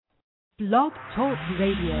Blog Talk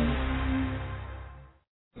Radio.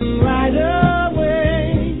 Right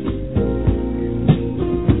away.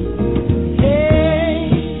 Hey,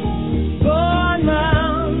 born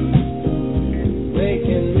now,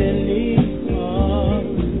 waking many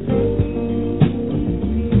hearts.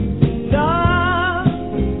 Stop,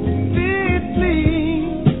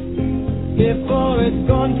 sleep before it's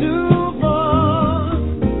gone too far.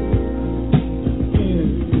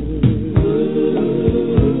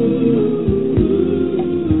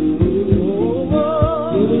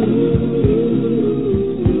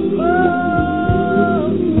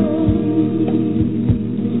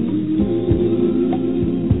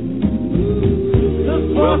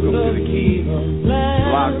 Welcome to the Keys.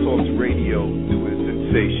 Blog Talk Radio, new and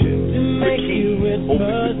sensation. The Keys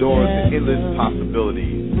opens the doors to endless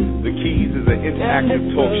possibilities. The Keys is an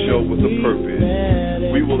interactive talk show with a purpose.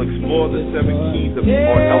 We will explore the 7 keys or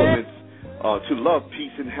elements to love,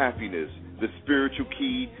 peace, and happiness. The spiritual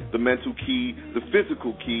key, the mental key, the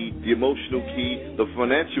physical key, the emotional key, the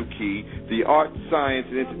financial key, the art, science,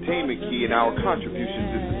 and entertainment key, and our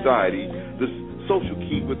contributions to society. The social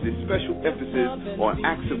key with a special emphasis on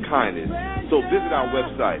acts of kindness. So visit our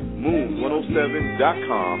website,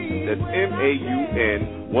 moon107.com, that's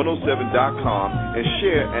MAUN 107.com, and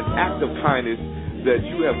share an act of kindness that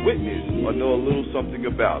you have witnessed or know a little something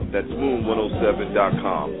about. That's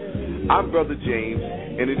moon107.com. I'm Brother James,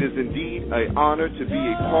 and it is indeed an honor to be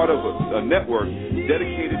a part of a network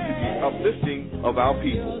dedicated to the uplifting of our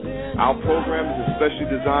people. Our program is especially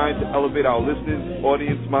designed to elevate our listening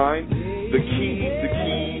audience mind. The keys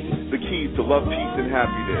to love, peace, and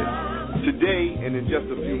happiness. Today, and in just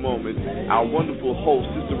a few moments, our wonderful host,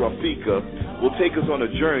 Sister Rafika, will take us on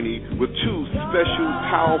a journey with 2 special,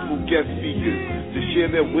 powerful guest speakers to share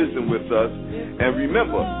their wisdom with us. And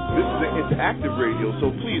remember, this is an interactive radio,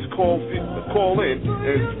 so please call in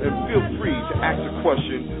and feel free to ask a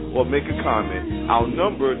question or make a comment. Our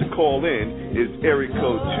number to call in is area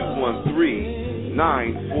code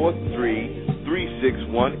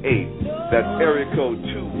 213-943-3618. That's area code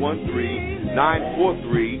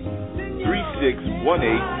 213-943-3618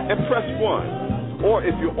 and press 1. Or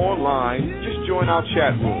if you're online, just join our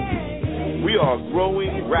chat room. We are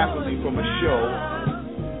growing rapidly from a show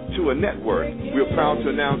to a network. We are proud to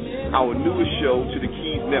announce our newest show to the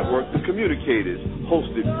Keys Network, The Communicators,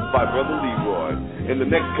 hosted by Brother Leroy. In the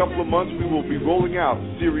next couple of months, we will be rolling out a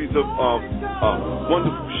series of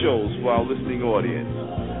wonderful shows for our listening audience.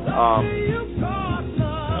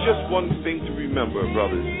 Just one thing to remember,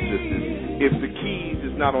 brothers and sisters. If the Keys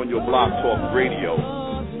is not on your Blog Talk Radio,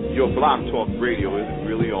 your Blog Talk Radio isn't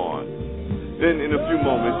really on. Then in a few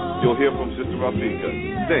moments, you'll hear from Sister Rafika.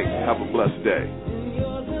 Thanks. Have a blessed day.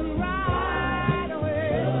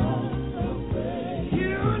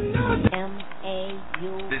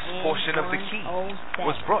 This portion of the Keys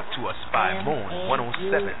was brought to us by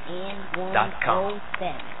Moon107.com.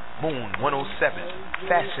 Moon 107,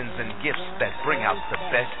 fashions and gifts that bring out the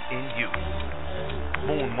best in you.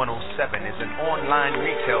 Moon 107 is an online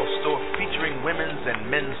retail store featuring women's and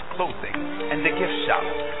men's clothing and a gift shop.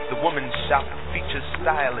 The women's shop features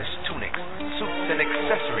stylish tunics, suits, and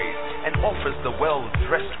accessories and offers the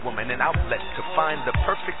well-dressed woman an outlet to find the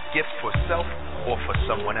perfect gift for self or for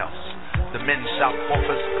someone else. The men's shop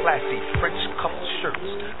offers classy French cuffed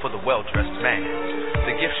shirts for the well-dressed man.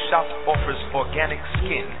 The gift shop offers organic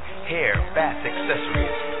skin, hair, bath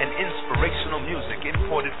accessories, and inspirational music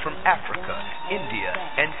imported from Africa, India,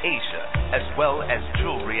 and Asia, as well as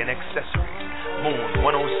jewelry and accessories. Moon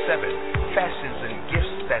 107, fashions and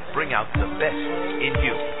gifts that bring out the best in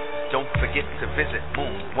you. Don't forget to visit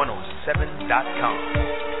moon107.com.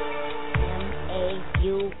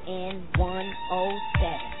 MAUN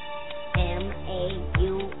 107.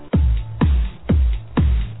 MAU.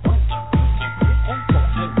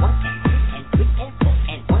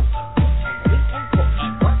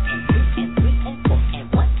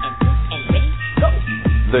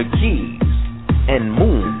 The Keys and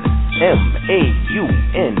Moon,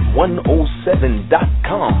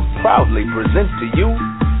 MAUN107.com proudly present to you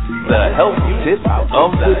the health tip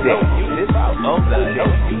of the day.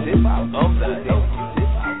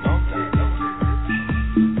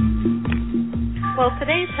 Well,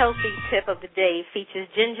 today's healthy tip of the day features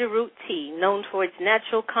ginger root tea, known for its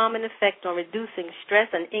natural calming effect on reducing stress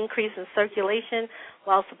and increasing circulation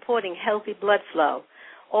while supporting healthy blood flow.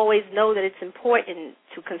 Always know that it's important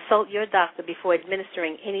to consult your doctor before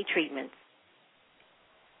administering any treatments.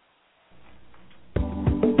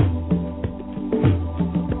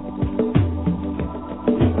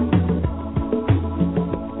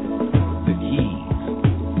 The Keys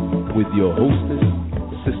with your hostess,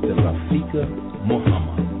 Sister Rafika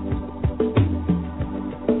Muhammad.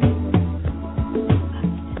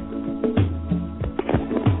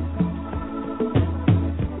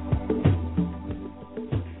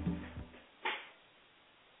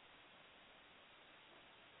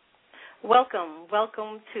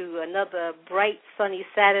 Welcome to another bright, sunny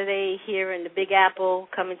Saturday here in the Big Apple,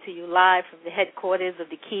 coming to you live from the headquarters of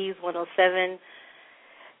the TheKeys107,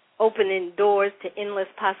 opening doors to endless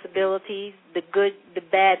possibilities, the good, the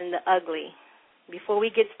bad, and the ugly. Before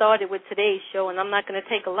we get started with today's show, and I'm not going to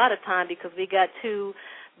take a lot of time because we got two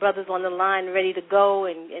brothers on the line ready to go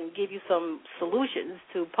and give you some solutions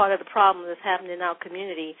to part of the problem that's happening in our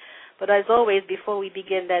community. But as always, before we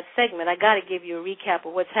begin that segment, I got to give you a recap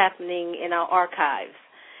of what's happening in our archives.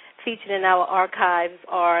 Featured in our archives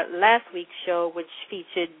are last week's show, which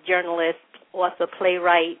featured journalist, author,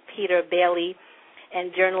 playwright Peter Bailey,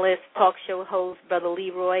 and journalist, talk show host, Brother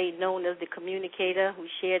Leroy, known as the Communicator, who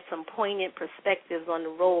shared some poignant perspectives on the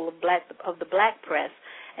role of the black press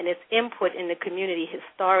and its input in the community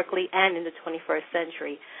historically and in the 21st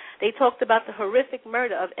century. They talked about the horrific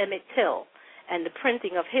murder of Emmett Till and the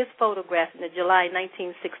printing of his photograph in the July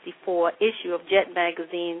 1964 issue of Jet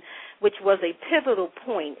magazine, which was a pivotal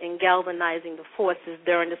point in galvanizing the forces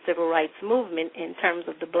during the Civil Rights Movement in terms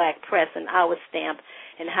of the black press and our stamp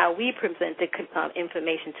and how we presented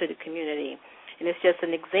information to the community. And it's just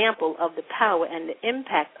an example of the power and the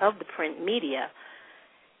impact of the print media.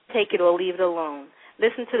 Take it or leave it alone.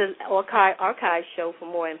 Listen to the archive show for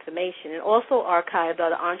more information. And also archived are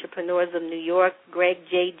the entrepreneurs of New York, Greg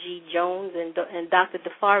J.G. Jones and Dr.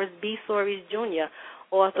 DeForest B. Soares Jr.,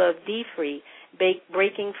 author of D-Free,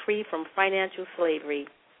 Breaking Free from Financial Slavery.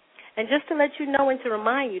 And just to let you know and to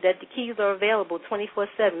remind you that the keys are available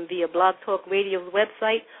 24/7 via Blog Talk Radio's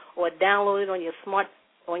website or downloaded on your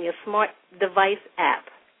smart device app.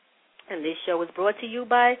 And this show is brought to you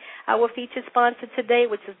by our featured sponsor today,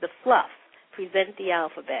 which is The Fluff. Present the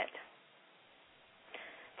alphabet.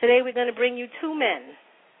 Today we're going to bring you two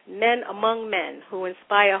men among men who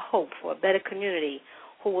inspire hope for a better community,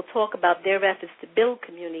 who will talk about their efforts to build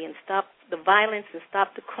community and stop the violence and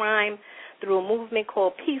stop the crime through a movement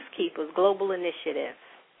called Peacekeepers Global Initiative.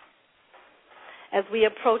 As we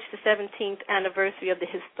approach the 17th anniversary of the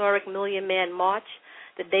historic Million Man March,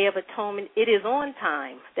 the Day of Atonement, it is on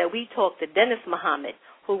time that we talk to Dennis Muhammad,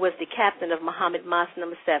 who was the captain of Muhammad Mosque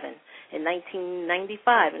No. 7 in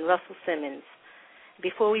 1995 in Russell Simmons.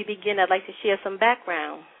 Before we begin, I'd like to share some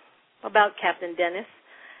background about Captain Dennis.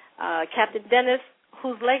 Captain Dennis,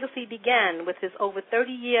 whose legacy began with his over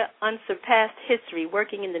 30-year unsurpassed history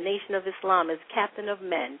working in the Nation of Islam as captain of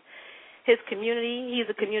men. He's a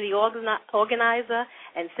community organizer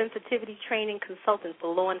and sensitivity training consultant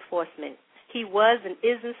for law enforcement. He was and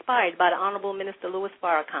is inspired by the Honorable Minister Louis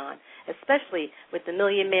Farrakhan, especially with the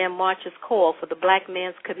Million Man March's call for the black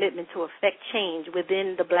man's commitment to effect change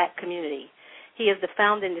within the black community. He is the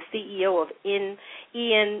founder and the CEO of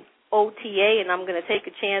ENOTA, and I'm going to take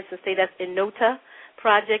a chance and say that's ENOTA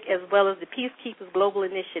Project, as well as the Peacekeepers Global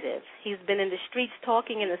Initiative. He's been in the streets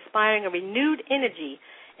talking and inspiring a renewed energy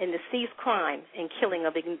in the cease crime and killing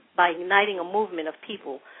by igniting a movement of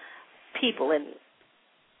people and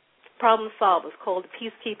problem solvers called the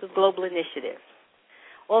Peacekeepers Global Initiative.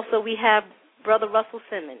 Also, we have Brother Russell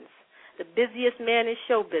Simmons, the busiest man in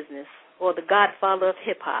show business, or the godfather of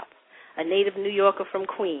hip-hop, a native New Yorker from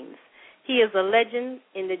Queens. He is a legend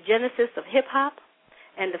in the genesis of hip-hop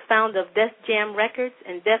and the founder of Def Jam Records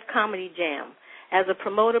and Def Comedy Jam. As a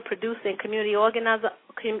promoter, producer, and community organizer,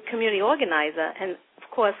 and of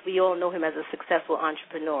course, we all know him as a successful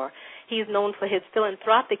entrepreneur. He is known for his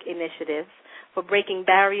philanthropic initiatives, for breaking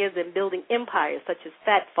barriers and building empires such as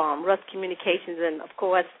Fat Farm, Rush Communications, and, of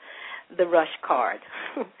course, the Rush Card.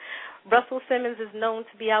 Russell Simmons is known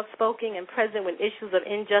to be outspoken and present when issues of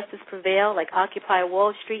injustice prevail, like Occupy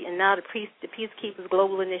Wall Street and now the Peacekeepers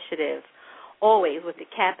Global Initiative, always with a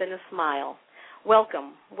cap and a smile.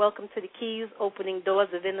 Welcome to the Keys, opening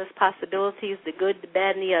doors of endless possibilities, the good, the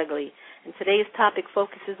bad, and the ugly. And today's topic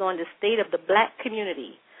focuses on the state of the black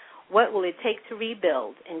community. What will it take to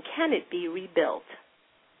rebuild, and can it be rebuilt?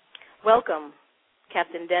 Welcome,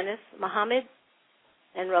 Captain Dennis Muhammad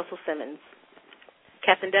and Russell Simmons.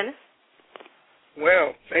 Captain Dennis?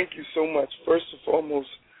 Well, thank you so much. First and foremost,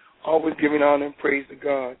 always giving honor and praise to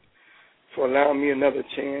God for allowing me another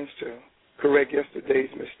chance to correct yesterday's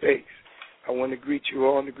mistakes. I want to greet you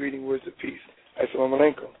all in the greeting words of peace. Assalamu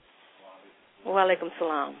alaikum. Wa alaikum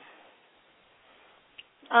salam.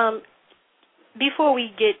 Before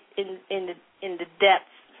we get in the depth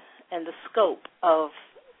and the scope of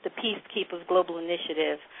the Peacekeepers Global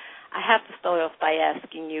Initiative, I have to start off by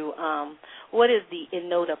asking you, what is the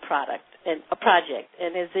ENOTA project? And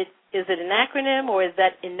is it an acronym, or is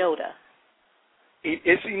that ENOTA?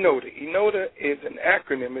 It's ENOTA. ENOTA is an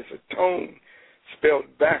acronym. It's a tone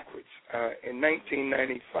spelled backwards. In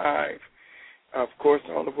 1995, of course,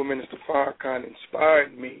 the Honorable Minister Farrakhan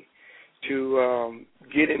inspired me to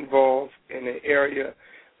get involved in an area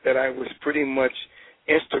that I was pretty much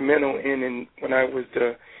instrumental in when I was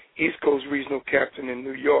the East Coast Regional Captain in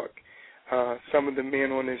New York. Some of the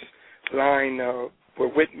men on this line were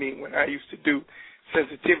with me when I used to do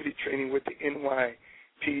sensitivity training with the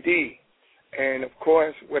NYPD. And, of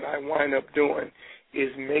course, what I wind up doing is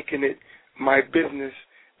making it my business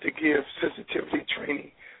to give sensitivity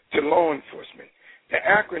training to law enforcement. The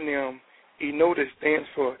acronym ENOTA stands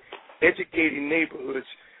for Educating Neighborhoods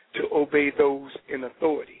to Obey Those in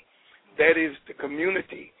Authority. That is the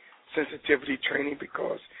community sensitivity training,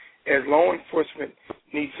 because as law enforcement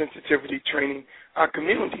needs sensitivity training, our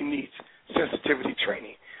community needs sensitivity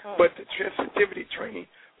training. But the sensitivity training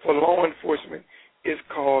for law enforcement is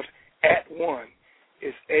called AT1.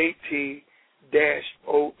 It's AT-ONE.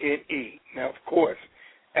 Now, of course,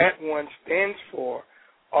 AT1 stands for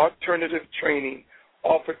Alternative Training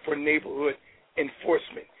Offered for Neighborhood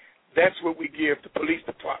Enforcement. That's what we give the police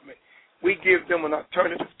department. We give them an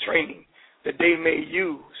alternative training that they may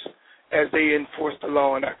use as they enforce the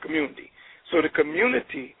law in our community. So the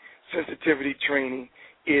community sensitivity training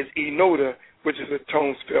is ENOTA, which is a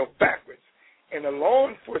tone spelled backwards. And the law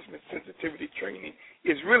enforcement sensitivity training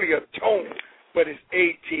is really a tone, but it's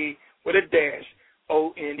AT with a dash,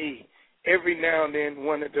 ONE. Every now and then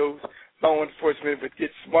one of those law enforcement would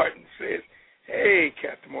get smart and says, "Hey,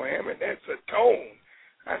 Captain Mohammed, that's a tone."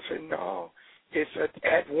 I said, "No, it's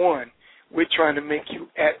at one. We're trying to make you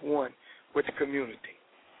at one with the community."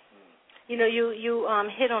 You know, you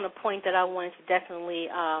hit on a point that I wanted to definitely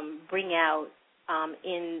bring out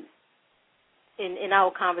in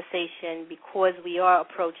our conversation, because we are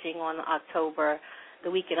approaching on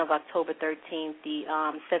the weekend of October 13th, the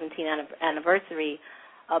 17th anniversary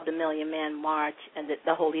of the Million Man March and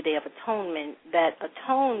the Holy Day of Atonement. That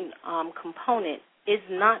atone component is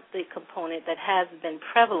not the component that has been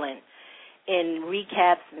prevalent in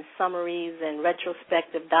recaps and summaries and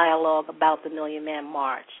retrospective dialogue about the Million Man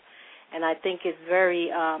March. And I think it's very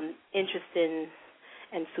interesting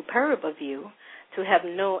and superb of you to have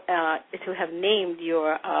named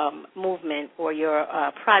your movement or your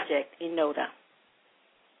project ENOTA.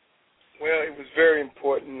 Well, it was very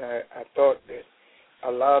important. I thought that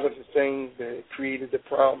a lot of the things that created the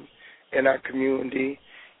problem in our community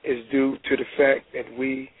is due to the fact that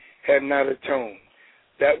we had not atoned.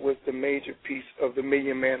 That was the major piece of the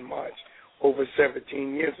Million Man March over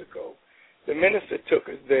 17 years ago. The minister took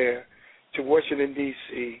us there to Washington,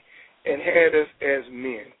 D.C., and had us as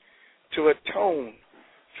men to atone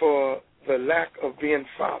for the lack of being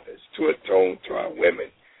fathers, to atone to our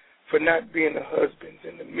women for not being the husbands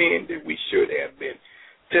and the men that we should have been,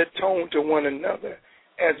 to atone to one another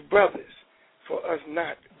as brothers for us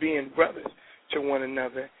not being brothers to one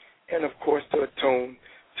another, and, of course, to atone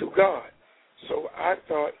to God. So I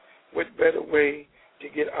thought, what better way to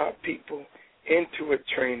get our people into a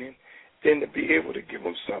training than to be able to give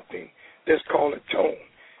them something that's called atone.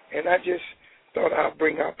 And I just thought I'd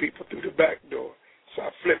bring our people through the back door, so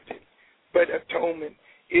I flipped it. But atonement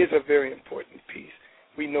is a very important piece.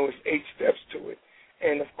 We know it's 8 steps to it,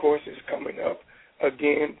 and, of course, it's coming up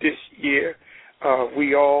again this year.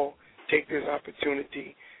 We all take this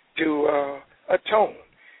opportunity to atone,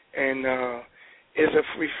 and it's a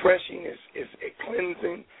refreshing, it's a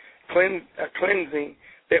cleansing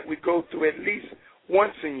that we go through at least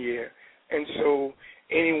once a year. And so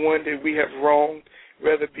anyone that we have wronged,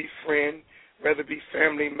 whether be friend, whether be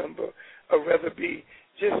family member, or whether be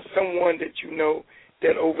just someone that you know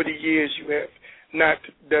that over the years you have not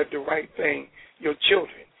done the right thing, your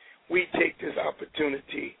children, we take this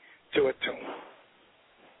opportunity to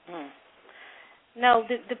atone. Now,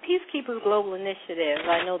 the Peacekeepers Global Initiative,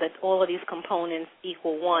 I know that all of these components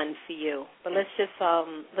equal one for you, but let's just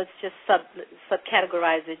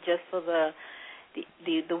subcategorize it just for the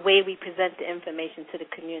way we present the information to the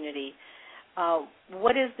community.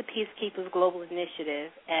 What is the Peacekeepers Global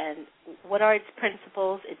Initiative, and what are its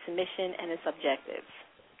principles, its mission, and its objectives?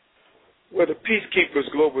 Well, the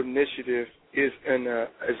Peacekeepers Global Initiative is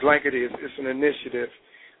it's an initiative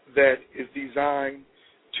that is designed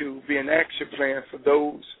to be an action plan for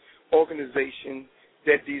those organizations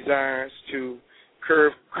that desires to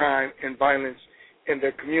curb crime and violence in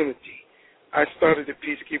their community. I started the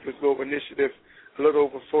Peacekeepers Global Initiative a little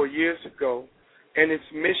over 4 years ago, and its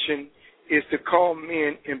mission is to call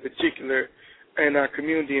men in particular and our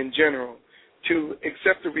community in general to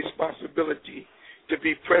accept the responsibility to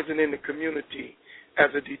be present in the community as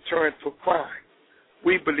a deterrent for crime.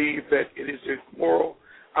 We believe that it is a moral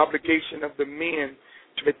obligation of the men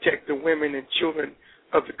to protect the women and children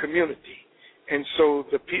of the community. And so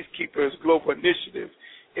the Peacekeepers Global Initiative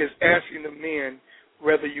is asking the men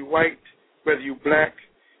whether you're white, whether you're black,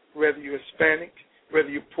 whether you're Hispanic, whether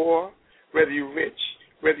you're poor, whether you're rich,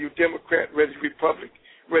 whether you're Democrat, whether you're Republican,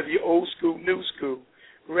 whether you're old school, new school,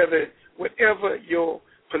 whatever your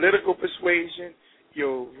political persuasion,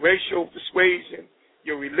 your racial persuasion,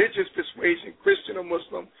 your religious persuasion, Christian or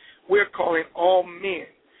Muslim, we're calling all men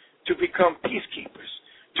to become peacekeepers,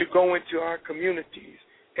 to go into our communities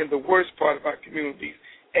and the worst part of our communities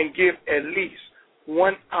and give at least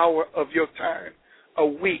 1 hour of your time a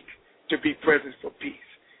week to be present for peace.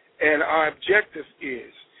 And our objective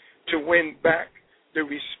is to win back the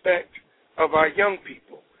respect of our young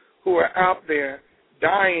people who are out there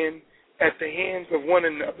dying at the hands of one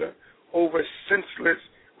another over senseless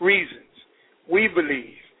reasons. We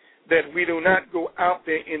believe that we do not go out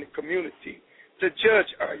there in the community to judge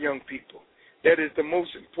our young people. That is the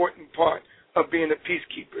most important part of being the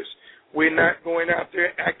peacekeepers. We're not going out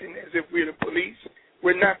there acting as if we're the police.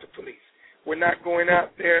 We're not the police. We're not going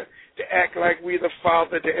out there to act like we're the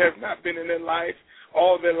father that has not been in their life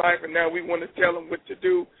all their life, and now we want to tell them what to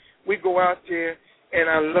do. We go out there, and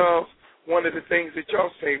I love one of the things that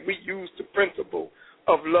y'all say. We use the principle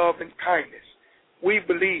of love and kindness. We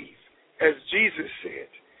believe, as Jesus said,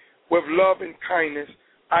 with love and kindness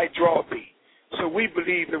I draw thee. So we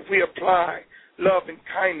believe if we apply love and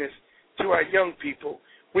kindness to our young people,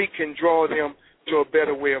 we can draw them to a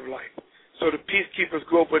better way of life. So the Peacekeepers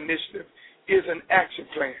Global Initiative is an action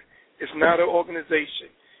plan. It's not an organization.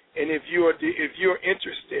 And if you're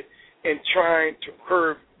interested in trying to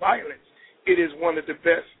curb violence, it is one of the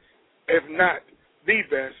best, if not the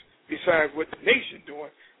best, besides what the nation doing,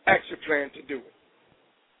 action plan to do it.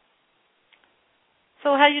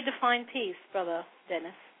 So how do you define peace, Brother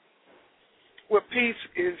Dennis? Well, peace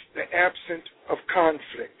is the absence of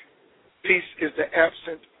conflict. Peace is the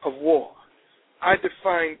absence of war. I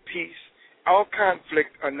define peace, all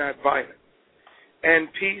conflict are not violent. And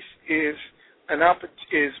peace is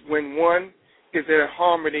when one is at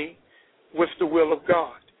harmony with the will of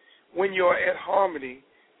God. When you're at harmony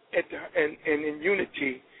and in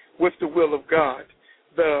unity with the will of God,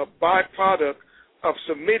 the byproduct of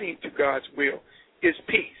submitting to God's will is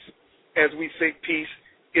peace. As we say, peace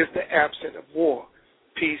is the absence of war.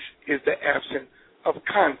 Peace is the absence of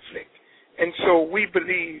conflict. And so we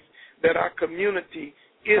believe that our community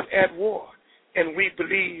is at war, and we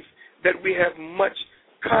believe that we have much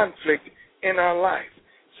conflict in our life.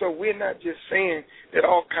 So we're not just saying that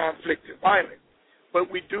all conflict is violent, but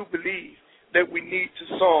we do believe that we need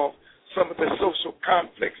to solve some of the social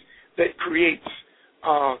conflicts that creates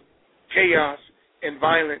chaos and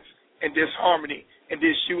violence and disharmony and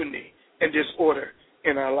disunity and disorder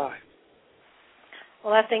in our life.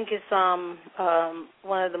 Well, I think it's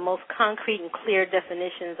one of the most concrete and clear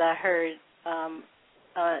definitions I heard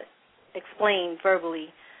explained verbally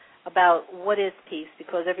about what is peace,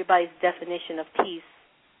 because everybody's definition of peace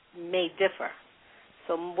may differ.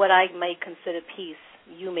 So what I may consider peace,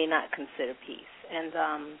 you may not consider peace.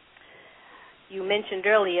 And you mentioned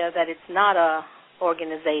earlier that it's not a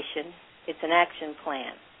organization, it's an action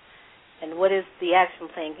plan. And what is the action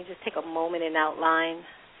plan? Can you just take a moment and outline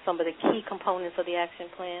some of the key components of the action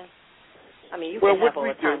plan? I mean, you can have all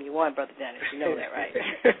the time you want, Brother Dennis. You know that, right?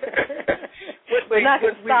 We're not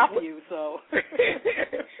going to stop you, so.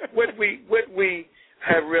 What we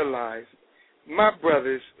have realized, my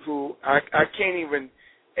brothers who I can't even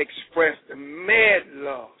express the mad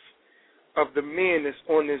love of the men that's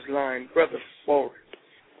on this line, Brother Forrest,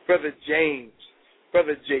 Brother James,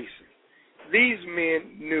 Brother Jason. These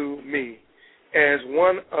men knew me as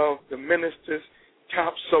one of the minister's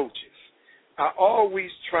top soldiers. I always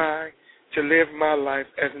try to live my life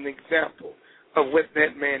as an example of what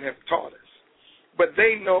that man have taught us. But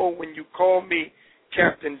they know when you call me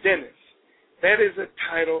Captain Dennis, that is a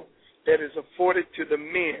title that is afforded to the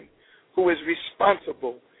men who is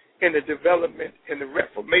responsible in the development and the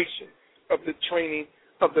reformation of the training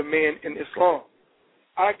of the men in Islam.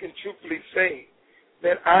 I can truthfully say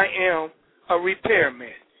that I am a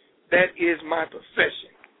repairman. That is my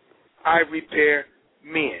profession. I repair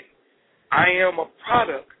men. I am a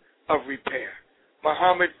product of repair.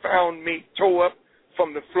 Muhammad found me tore up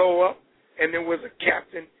from the floor up, and there was a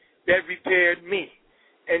captain that repaired me.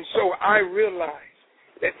 And so I realized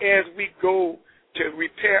that as we go to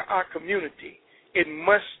repair our community, it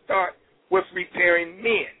must start with repairing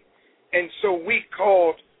men. And so we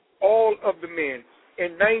called all of the men.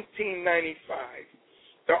 In 1995,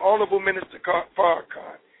 the Honorable Minister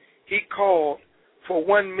Farrakhan, he called for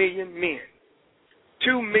 1 million men.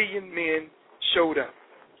 2 million men showed up.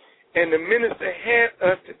 And the minister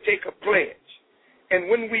had us to take a pledge. And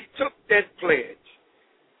when we took that pledge,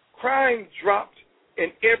 crime dropped in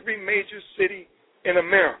every major city in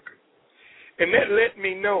America. And that let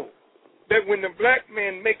me know that when the black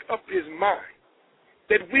man make up his mind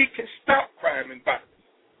that we can stop crime and violence.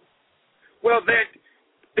 Well,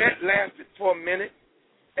 that lasted for a minute,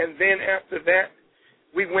 and then after that,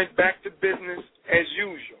 we went back to business as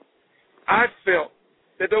usual. I felt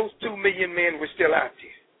that those 2 million men were still out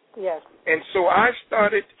there. Yes. And so I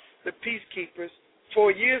started the Peacekeepers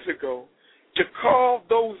 4 years ago to call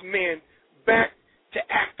those men back to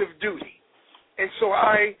active duty. And so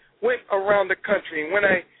I went around the country. And when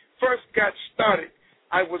I first got started,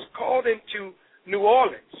 I was called into New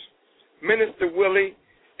Orleans. Minister Willie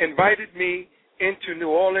invited me into New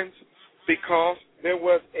Orleans because there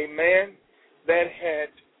was a man that had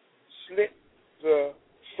slit the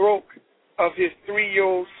throat of his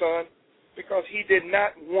 3-year-old son because he did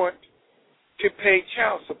not want to pay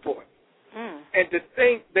child support. And to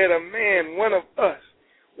think that a man, one of us,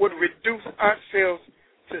 would reduce ourselves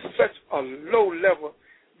to such a low level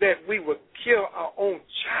that we would kill our own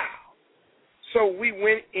child. So we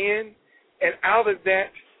went in, and out of that,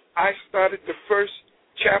 I started the first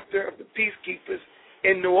chapter of the Peacekeepers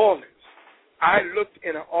in New Orleans. I looked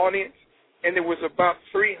in an audience, and there was about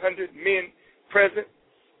 300 men present,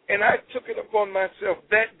 and I took it upon myself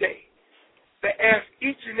that day to ask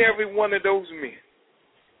each and every one of those men,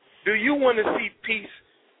 do you want to see peace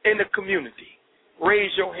in the community?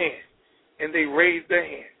 Raise your hand. And they raised their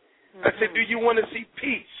hand. I said, do you want to see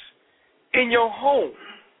peace in your home?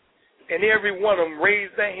 And every one of them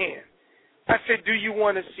raised their hand. I said, do you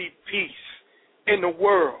want to see peace in the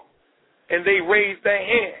world? And they raised their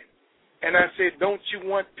hand. And I said, don't you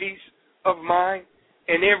want peace of mind?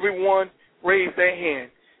 And everyone raised their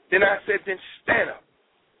hand. Then I said, then stand up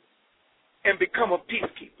and become a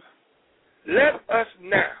peacekeeper. Let us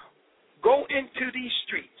now go into these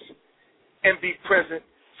streets and be present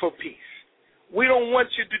for peace. We don't want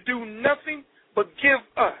you to do nothing but give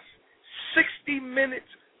us 60 minutes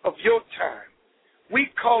of your time. We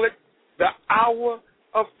call it the hour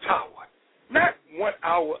of power. Not 1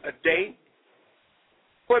 hour a day,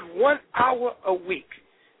 but 1 hour a week.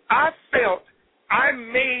 I felt I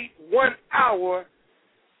made 1 hour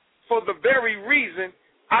for the very reason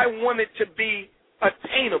I wanted to be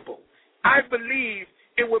attainable. I believe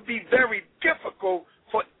it would be very difficult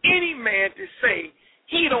for any man to say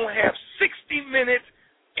he don't have 60 minutes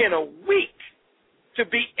in a week to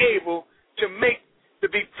be able to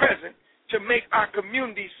be present, to make our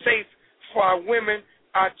community safe for our women,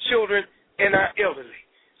 our children, and our elderly.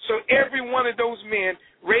 So every one of those men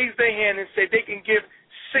raised their hand and said they can give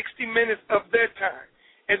 60 minutes of their time.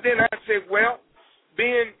 And then I said, well,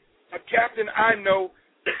 being a captain, I know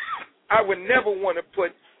I would never want to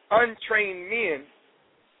put untrained men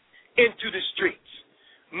into the streets.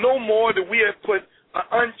 No more do we have put an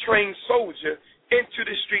untrained soldier into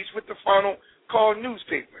the streets with the Final Call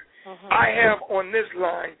newspaper. I have on this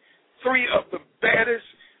line 3 of the baddest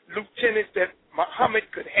lieutenants that Muhammad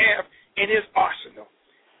could have in his arsenal.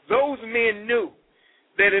 Those men knew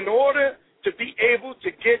that in order to be able to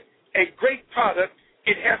get a great product,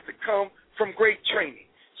 it has to come from great training.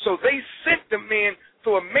 So they sent the men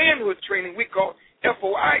through a manhood training we call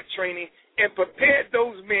FOI training and prepared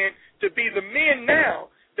those men to be the men now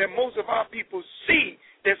that most of our people see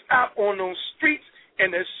that's out on those streets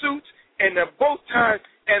in their suits and their bow ties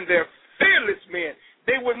and their fearless men.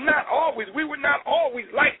 We were not always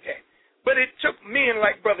like that. But it took men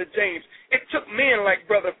like Brother James. It took men like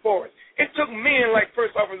Brother Forrest. It took men like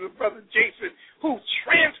First Officer Brother Jason who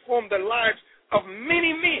transformed the lives of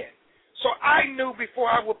many men. So I knew before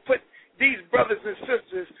I would put these brothers and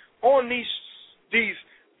sisters on these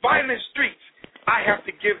violent streets, I have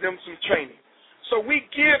to give them some training. So we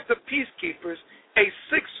give the Peacekeepers a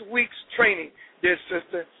 6 weeks training, dear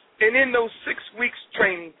sister. And in those 6 weeks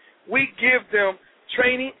training, we give them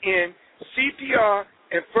training in CPR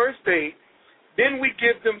and first aid. Then we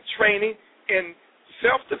give them training in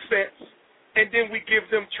self-defense. And then we give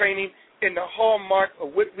them training in the hallmark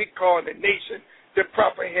of what we call in the nation the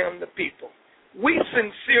proper hand of the people. We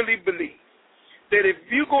sincerely believe that if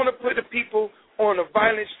you're going to put the people on a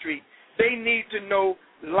violent street, they need to know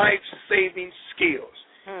life-saving skills.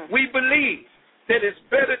 We believe that it's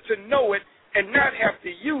better to know it and not have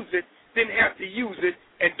to use it than have to use it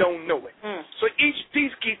and don't know it. So each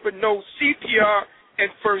peacekeeper knows CPR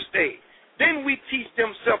and first aid. Then we teach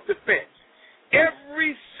them self-defense.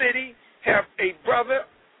 Every city have a brother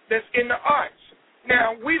that's in the arts.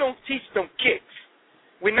 Now, we don't teach them kicks.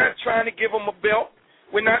 We're not trying to give them a belt.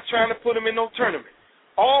 We're not trying to put them in no tournament.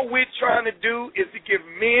 All we're trying to do is to give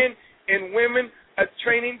men and women a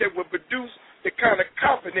training that will produce the kind of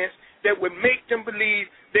confidence that would make them believe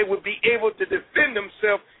they would be able to defend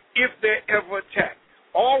themselves if they're ever attacked.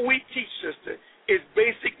 All we teach, sister, is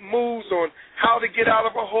basic moves on how to get out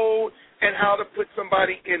of a hold and how to put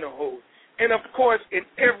somebody in a hold. And, of course, in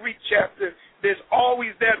every chapter, there's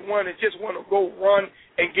always that one that just want to go run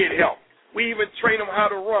and get help. We even train them how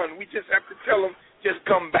to run. We just have to tell them, just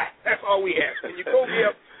come back. That's all we ask. When you go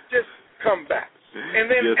help, just come back.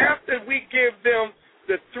 And then after we give them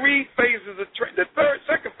the three phases of training,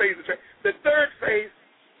 second phase of training, the third phase,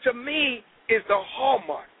 to me, is the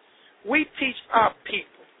hallmark. We teach our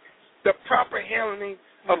people the proper handling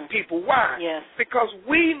of people. Why? Yes. Because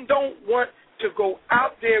we don't want to go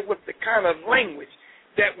out there with the kind of language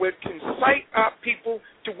that would incite our people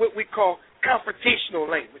to what we call confrontational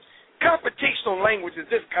language. Confrontational language is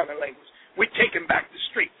this kind of language. We're taking back the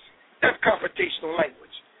streets. That's confrontational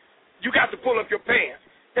language. You got to pull up your pants.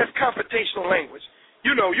 That's confrontational language.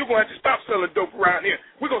 You know, you're going to have to stop selling dope around here.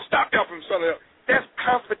 We're going to stop y'all from selling it. That's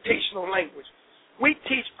confrontational language. We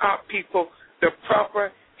teach our people the proper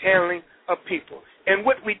handling of people. And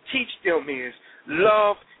what we teach them is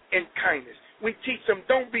love and kindness. We teach them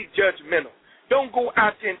don't be judgmental. Don't go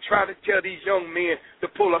out there and try to tell these young men to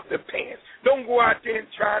pull up their pants. Don't go out there and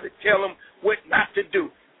try to tell them what not to do.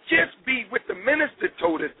 Just be what the minister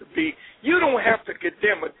told us to be. You don't have to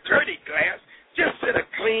condemn a dirty glass. Just set a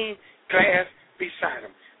clean glass beside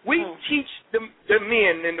them. We teach the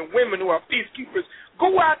men and the women who are peacekeepers,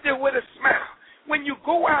 go out there with a smile. When you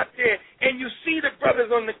go out there and you see the brothers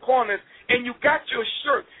on the corners and you got your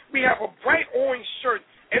shirt, we have a bright orange shirt,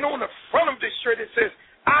 and on the front of the shirt it says,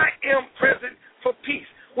 I am present for peace.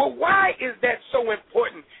 Well, why is that so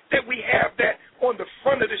important that we have that on the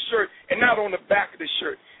front of the shirt and not on the back of the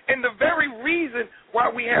shirt? And the very reason why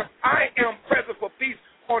we have I am present for peace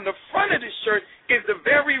on the front of the shirt is the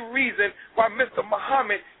very reason why Mr.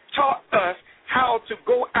 Muhammad taught us how to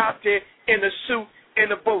go out there in a suit and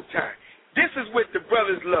a bow tie. This is what the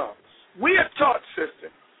brothers love. We are taught, sister,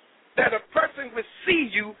 that a person will see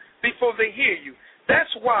you before they hear you.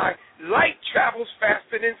 That's why light travels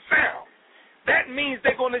faster than sound. That means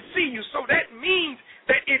they're going to see you. So that means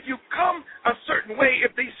that if you come a certain way,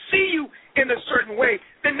 if they see you in a certain way,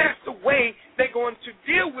 then that's the way they're going to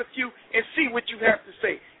deal with you and see what you have to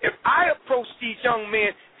say. If I approach these young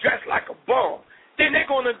men dressed like a bum, then they're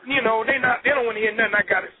going to, they don't want to hear nothing I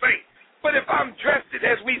got to say. But if I'm dressed,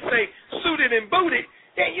 as we say, suited and booted,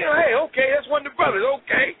 then, hey, okay, that's one of the brothers,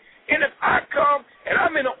 okay. And if I come and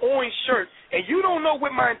I'm in an orange shirt and you don't know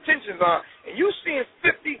what my intentions are and you seeing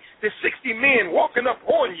 50 to 60 men walking up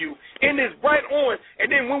on you in this bright orange, and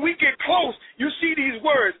then when we get close, you see these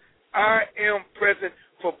words, I am present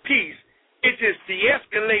for peace. It just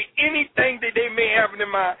de-escalate anything that they may have in their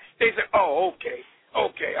mind. They say, oh, okay,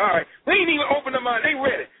 all right. We ain't even open their mind. They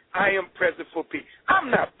ready. I am present for peace.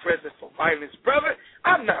 I'm not present for violence, brother.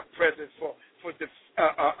 I'm not present for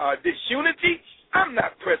disunity. I'm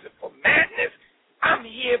not present for madness. I'm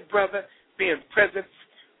here, brother, being present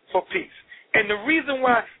for peace. And the reason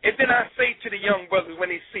why, and then I say to the young brothers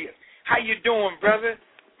when they see us, how you doing, brother?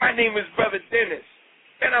 My name is Brother Dennis,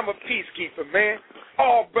 and I'm a peacekeeper, man.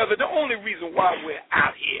 Oh, brother, the only reason why we're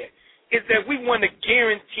out here is that we want to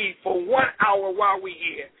guarantee for 1 hour while we're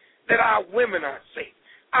here that our women are safe,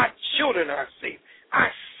 our children are safe,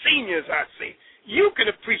 our seniors are safe. You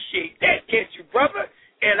can appreciate that, can't you, brother?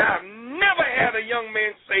 And I've never had a young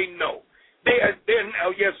man say no. They're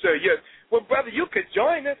oh, yes, sir, yes. Well, brother, you could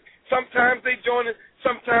join us. Sometimes they join us.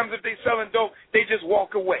 Sometimes if they selling dope, they just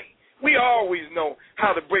walk away. We always know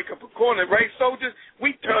how to break up a corner, right, soldiers?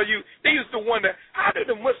 We tell you, they used to wonder, how did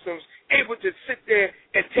the Muslims able to sit there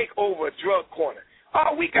and take over a drug corner?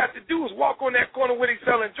 All we got to do is walk on that corner where they're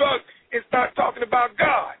selling drugs and start talking about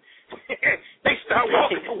God. They start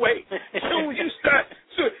walking away. As soon as you start,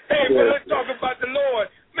 hey, brother, let's talk about the Lord.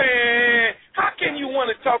 Man, how can you want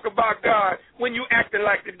to talk about God when you acting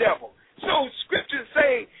like the devil? So scriptures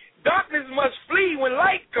say darkness must flee when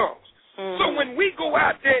light comes. So when we go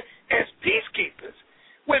out there as peacekeepers,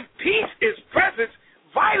 when peace is present,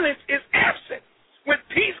 violence is absent. When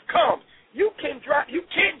peace comes, you can't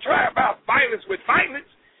drive out violence with violence.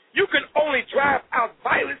 You can only drive out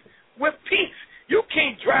violence with peace. You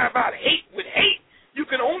can't drive out hate with hate. You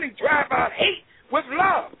can only drive out hate with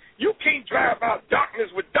love. You can't drive out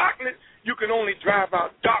darkness with darkness. You can only drive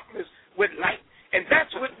out darkness with light. And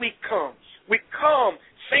that's what we come. We come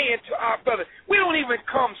saying to our brother, we don't even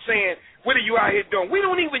come saying, what are you out here doing? We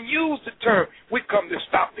don't even use the term, we come to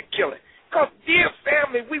stop the killing. Because, dear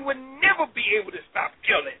family, we would never be able to stop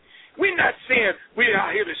killing. We're not saying we're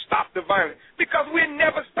out here to stop the violence, because we'll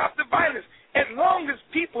never stop the violence. As long as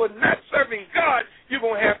people are not serving God, you're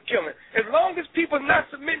going to have killing. As long as people are not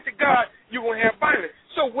submitting to God, you're going to have violence.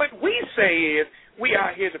 So what we say is, we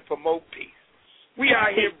are here to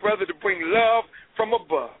brother, to bring love from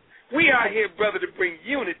above. We are here, brother, to bring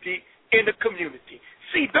unity in the community.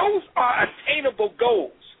 See, those are attainable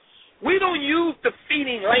goals. We don't use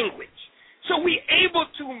defeating language. So we able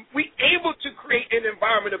to create an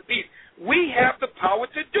environment of peace. We have the power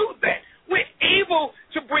to do that. We're able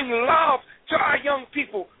to bring love to our young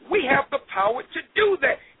people. We have the power to do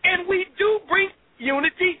that. And we do bring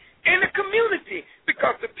unity in the community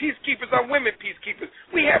because the peacekeepers are women peacekeepers.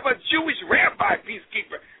 We have a Jewish rabbi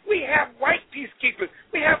peacekeeper. We have white peacekeepers.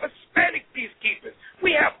 We have Hispanic peacekeepers.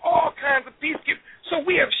 We have all kinds of peacekeepers. So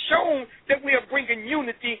we have shown that we are bringing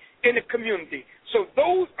unity in the community. So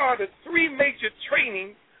those are the three major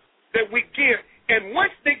trainings that we give. And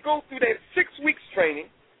once they go through that 6 weeks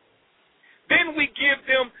training, then we give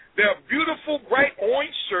them their beautiful bright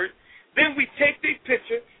orange shirt. Then we take their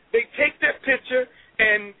picture. They take that picture,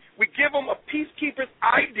 and we give them a Peacekeepers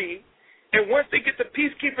ID. And once they get the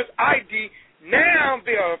Peacekeepers ID, now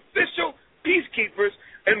they are official Peacekeepers.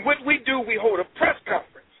 And what we do, we hold a press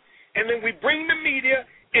conference. And then we bring the media,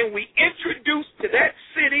 and we introduce to that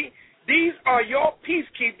city, these are your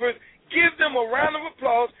Peacekeepers. Give them a round of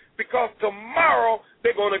applause because tomorrow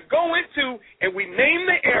they're going to go into, and we name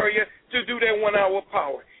the area to do their 1 hour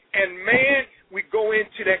power. And, man, we go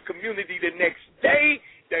into that community the next day.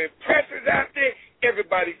 The press is out there.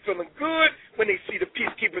 Everybody's feeling good when they see the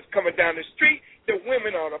peacekeepers coming down the street. The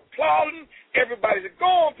women are applauding. Everybody's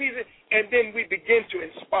going, peace. And then we begin to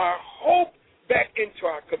inspire hope back into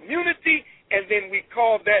our community. And then we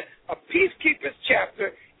call that a Peacekeepers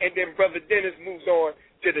chapter. And then Brother Dennis moves on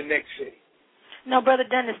to the next city. Now, Brother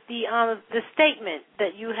Dennis, the statement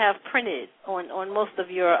that you have printed on most of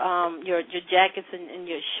your jackets and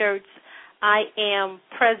your shirts, I am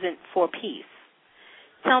present for peace.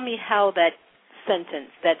 Tell me how that sentence,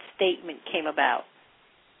 that statement came about.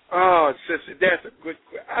 Oh, sister, that's a good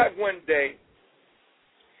question. I one day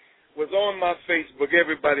was on my Facebook.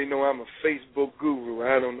 Everybody know I'm a Facebook guru.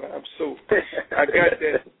 I don't know. I got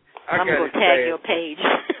that. I'm going to tag your page.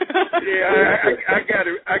 Yeah,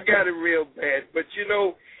 I got it real bad. But, you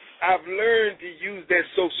know, I've learned to use that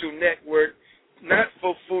social network not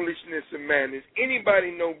for foolishness and madness.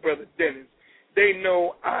 Anybody know Brother Dennis, they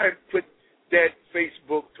know I put that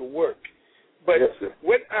Facebook to work. But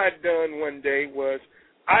what I done one day was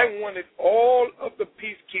I wanted all of the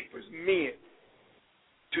Peacekeepers men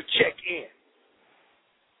to check in.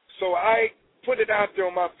 So I put it out there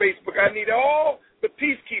on my Facebook. I need all the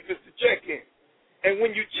Peacekeepers to check in. And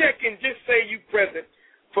when you check in, just say you present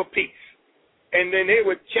for peace. And then they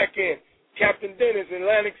would check in. Captain Dennis in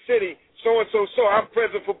Atlantic City, so-and-so, I'm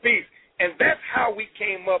present for peace. And that's how we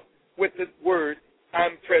came up with the word,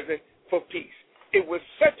 I'm present for peace. It was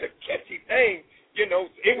such a catchy thing, you know.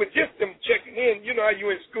 It was just them checking in. You know how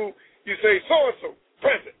you in school, you say, so-and-so,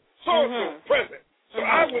 present, so-and-so, present. So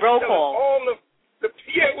I was telling all of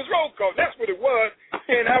it was roll call. That's what it was.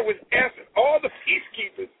 And I was asking all the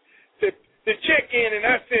peacekeepers to check in, and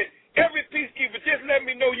I said, every peacekeeper, just let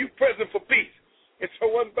me know you present for peace. And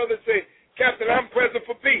so one brother said, Captain, I'm present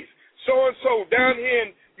for peace. So-and-so down here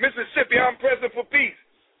in Mississippi, I'm present for peace.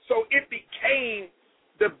 So it became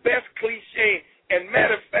the best cliche. And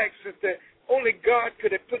matter of fact, sister, only God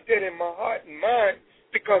could have put that in my heart and mind,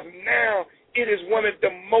 because now it is one of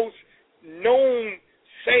the most known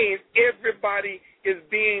sayings. Everybody is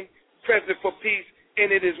being present for peace, and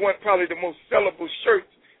it is probably the most sellable shirts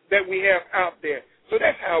that we have out there. So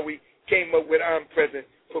that's how we came up with I'm present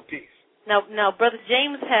for peace. Now, Brother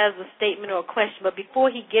James has a statement or a question, but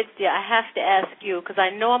before he gets there, I have to ask you, because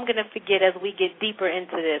I know I'm going to forget as we get deeper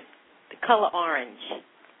into this, the color orange.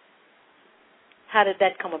 How did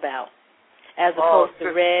that come about, as opposed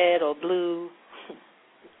to red or blue?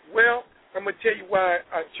 Well, I'm going to tell you why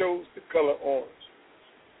I chose the color orange.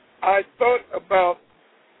 I thought about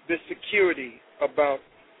the security, about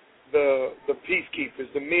the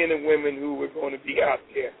peacekeepers, the men and women who were going to be out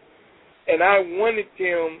there. And I wanted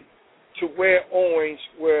them to wear orange,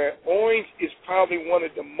 where orange is probably one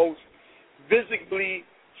of the most visibly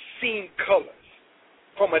seen colors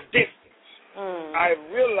from a distance. I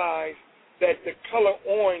realized that the color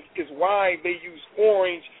orange is why they use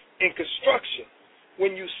orange in construction.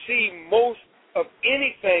 When you see most of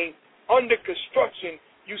anything under construction,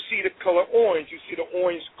 you see the color orange. You see the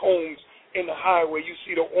orange cones in the highway. You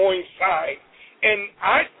see the orange sign. And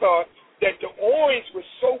I thought that the orange was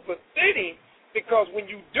so befitting, because when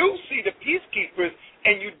you do see the peacekeepers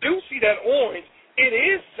and you do see that orange, it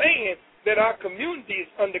is saying that our community is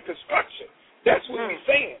under construction. That's what we're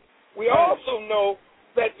saying. We also know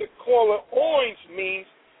that the color orange means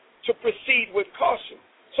to proceed with caution.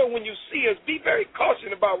 So when you see us, be very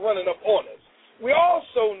cautious about running up on us. We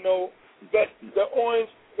also know that the orange,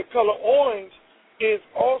 the color orange is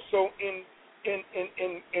also in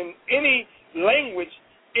any language,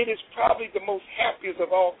 it is probably the most happiest of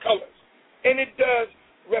all colors. And it does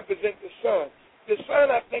represent the sun. The sun,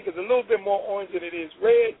 I think, is a little bit more orange than it is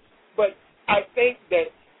red, but I think that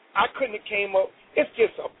I couldn't have came up. It's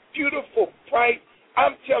just a beautiful, bright.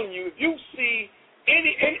 I'm telling you, if you see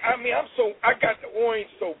I got the orange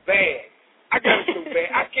so bad. I got it so bad.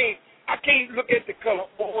 I can't look at the color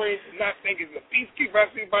orange and not think it's a Peacekeeper. I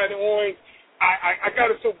see by the orange. I got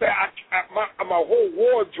it so bad. My whole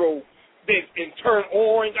wardrobe and turned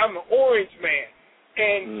orange. I'm an orange man,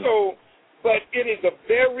 and so. But it is a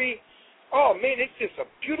very, it's just a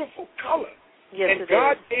beautiful color. Yes, and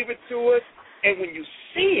God gave it to us, and when you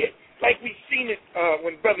see it, like we seen it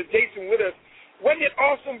when Brother Jason with us, wasn't it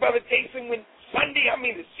awesome, Brother Jason, when Sunday,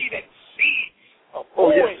 to see that seed of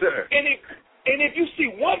orange. Yes, sir. And if you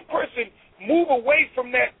see one person move away from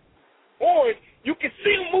that orange, you can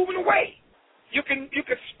see them moving away. You can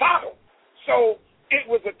spot them. So it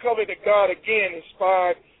was a color that God, again,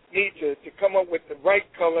 inspired me to come up with the right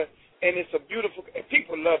color. And it's a beautiful, and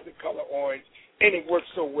people love the color orange, and it works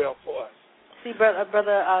so well for us. See, Brother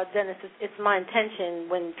Dennis, it's my intention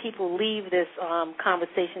when people leave this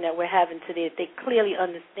conversation that we're having today, they clearly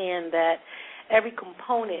understand that every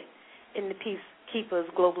component in the Peacekeepers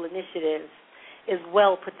Global Initiative is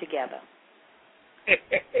well put together. Yes,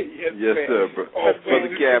 sir. Brother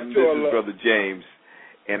Captain, this is Brother James.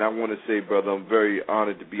 And I want to say, brother, I'm very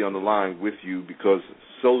honored to be on the line with you because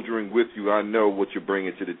soldiering with you, I know what you're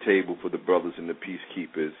bringing to the table for the brothers and the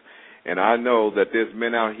Peacekeepers. And I know that there's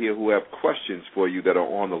men out here who have questions for you that are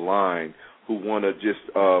on the line who want to just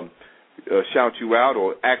shout you out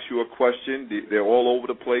or ask you a question. They're all over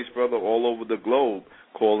the place, brother, all over the globe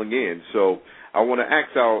calling in. So I want to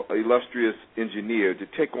ask our illustrious engineer to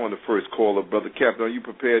take on the first caller. Brother Captain, are you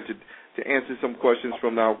prepared to answer some questions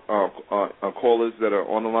from our callers that are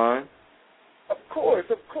on the line? Of course.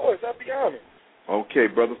 I'll be honored. Okay,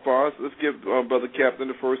 Brother Forrest, let's give Brother Captain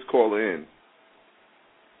the first caller in.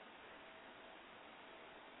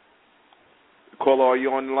 Caller, are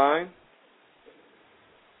you on the line?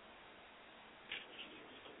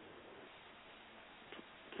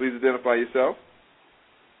 Please identify yourself.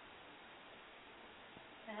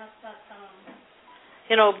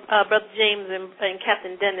 Brother James and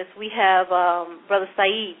Captain Dennis, we have Brother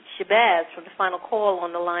Saeed Shabazz from the final call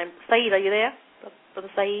on the line. Saeed, are you there? Brother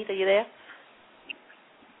Saeed, are you there?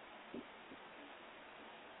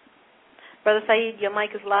 Brother Saeed, your mic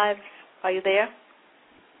is live. Are you there?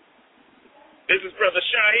 This is Brother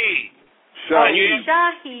Shaheed.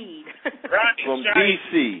 Shaheed. Right, from Shaheed.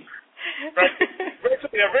 D.C. Right.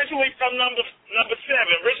 Originally from number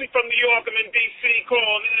 7. Originally from New York. I'm in D.C.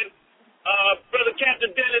 calling in. Brother Captain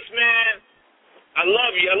Dennis, man, I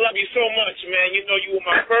love you. I love you so much, man. You know you were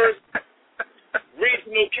my first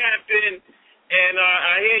regional captain, and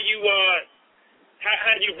I hear you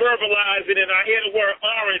how you verbalize it, and I hear the word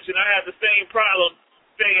orange, and I have the same problem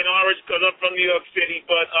saying orange because I'm from New York City.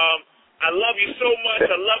 But I love you so much.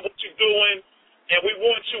 I love what you're doing, and we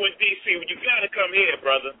want you in D.C. You got to come here,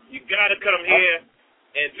 brother. You got to come here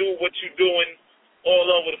and do what you're doing all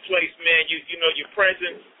over the place, man. You know your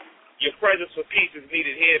presence for peace is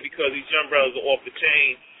needed here because these young brothers are off the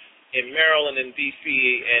chain in Maryland and D.C.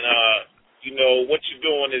 And what you're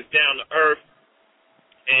doing is down to earth.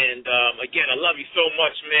 And again, I love you so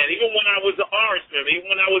much, man. Even when I was an orange man, even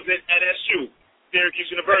when I was at SU, Syracuse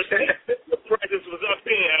University, the presence was up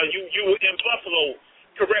there. You were in Buffalo.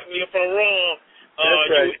 Correct me if I'm wrong.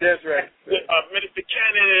 That's right. With Minister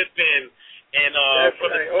Kenneth and that's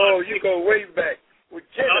right. You go way back. With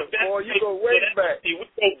Kenneth, you go way back. We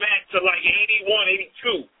go back to like 81,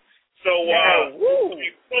 82. So, love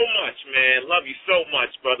you so much, man. Love you so much,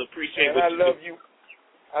 brother. Appreciate what you do.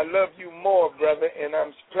 I love you more, brother, and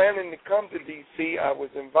I'm planning to come to D.C. I was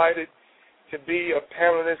invited to be a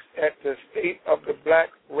panelist at the State of the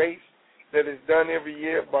Black Race that is done every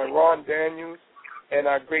year by Ron Daniels and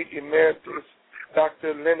our great emeritus,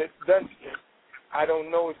 Dr. Leonard Dunstan. I don't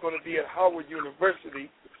know, it's going to be at Howard University,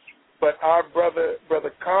 but our brother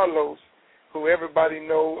Carlos, who everybody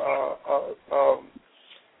know,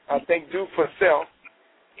 I think do for self,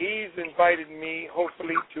 he's invited me,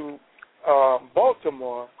 hopefully, to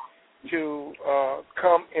Baltimore to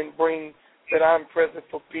come and bring that I'm Present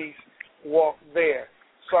for Peace walk there.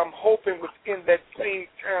 So I'm hoping within that same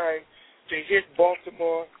time to hit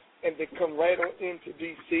Baltimore and to come right on into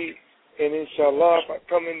D.C. And inshallah, if I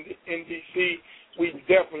come in D.C., we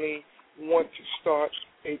definitely want to start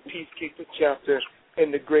a Peacekeeper chapter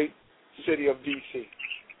in the great city of D.C.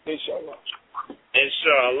 Inshallah.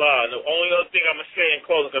 Inshallah. The only other thing I'm going to say in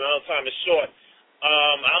closing, because I know time is short,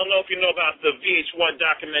 I don't know if you know about the VH1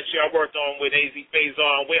 documentary I worked on with AZ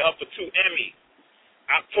Faison. We're up for 2 Emmys.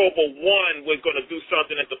 October 1, we're going to do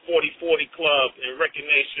something at the 4040 Club in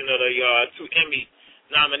recognition of the 2 Emmy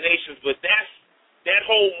nominations. But that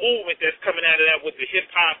whole movement that's coming out of that with the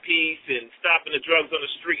hip-hop piece and stopping the drugs on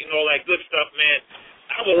the street and all that good stuff, man,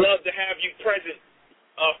 I would love to have you present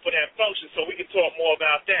for that function so we can talk more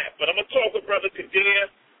about that. But I'm going to talk with Brother Kadir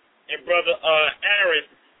and Brother Aaron,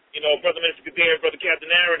 Brother Minister Kadir and Brother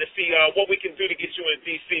Captain Aaron, to see what we can do to get you in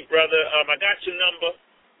D.C., brother. I got your number.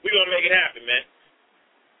 We're going to make it happen, man.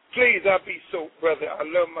 Please, I'll be so, brother. I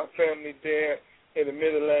love my family there in the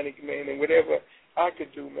Mid-Atlantic, man, and whatever I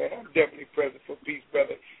could do, man, I'm definitely present for peace,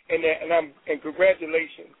 brother. And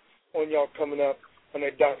congratulations on y'all coming up on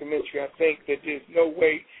that documentary. I think that there's no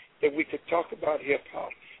way that we could talk about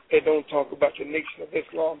hip-hop and don't talk about the Nation of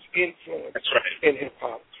Islam's influence in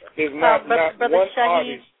hip-hop. There's not one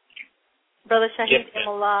artist. Brother Shahid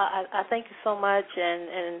Imullah, I thank you so much,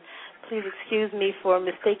 and please excuse me for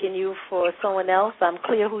mistaking you for someone else. I'm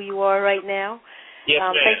clear who you are right now. Yes,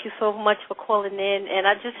 ma'am. Thank you so much for calling in. And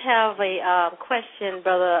I just have a question,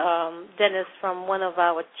 Brother Dennis, from one of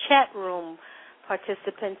our chat room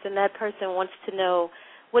participants, and that person wants to know,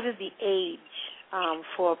 what is the age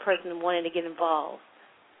for a person wanting to get involved?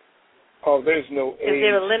 Oh, there's no age. Is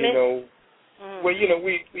there a limit? Well,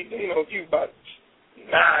 we if you about 9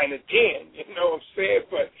 or 10, you know what I'm saying?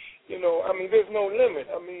 But, there's no limit.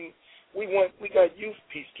 We got youth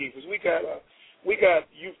peacekeepers. We got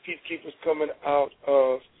youth peacekeepers coming out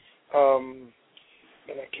of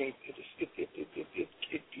and I can't.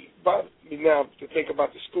 It bothers me now to think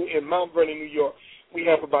about the school in Mount Vernon, New York. We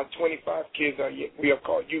have about 25 kids out here. We are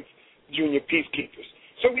called youth junior peacekeepers.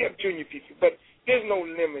 So we have junior peacekeepers, but there's no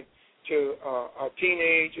limit to our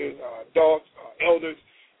teenagers, our adults, our elders.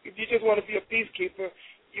 If you just want to be a peacekeeper,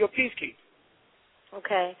 you're a peacekeeper.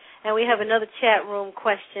 Okay. And we have another chat room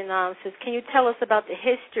question. Says, can you tell us about the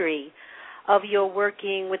history of your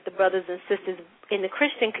working with the brothers and sisters in the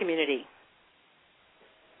Christian community?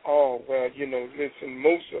 Oh, well, listen,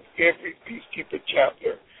 most of every peacekeeper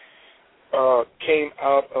chapter came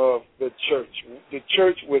out of the church. The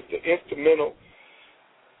church was the instrumental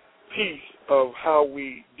piece of how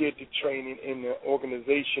we did the training in the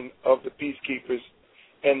organization of the peacekeepers,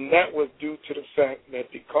 and that was due to the fact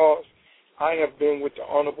that because I have been with the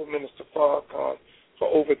Honorable Minister Farrakhan for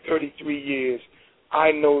over 33 years,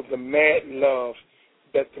 I know the mad love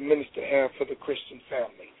that the minister has for the Christian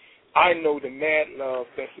family. I know the mad love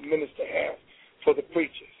that the minister has for the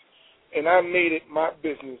preachers. And I made it my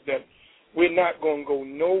business that we're not going to go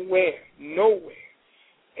nowhere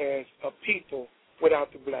as a people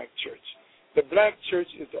without the black church. The black church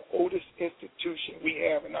is the oldest institution we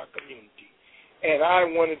have in our community. And I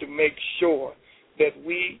wanted to make sure that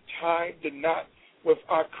we tied the knot with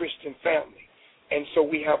our Christian family. And so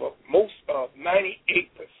we have most of 98%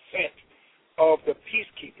 of the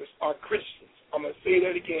peacekeepers are Christians. I'm going to say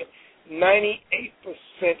that again. 98%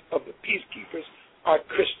 of the peacekeepers are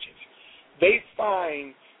Christians. They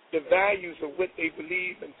find the values of what they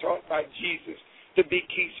believe and taught by Jesus to be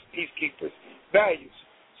peacekeepers' values.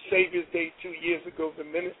 Savior's Day 2 years ago, the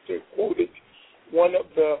minister quoted one of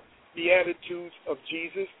the Beatitudes of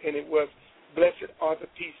Jesus, and it was, "Blessed are the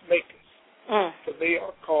peacemakers, for they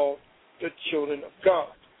are called the children of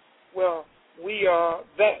God." Well, we are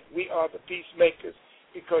that. We are the peacemakers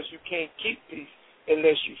because you can't keep peace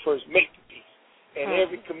unless you first make the peace. And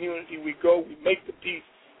every community we go, we make the peace,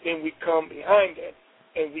 then we come behind that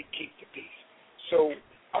and we keep the peace. So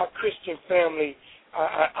our Christian family,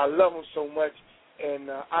 I love them so much,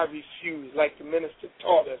 and I refuse, like the minister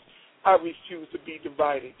taught us, I refuse to be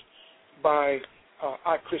divided by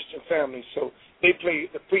our Christian family. So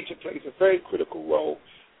the preacher plays a very critical role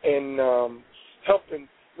in helping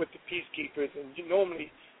with the peacekeepers, and you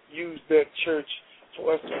normally use their church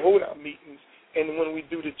for us to hold our meetings, and when we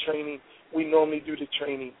do the training, we normally do the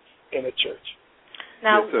training in a church.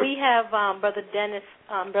 Now, yes, we have Brother Dennis,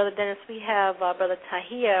 we have Brother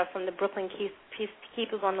Tahir from the Brooklyn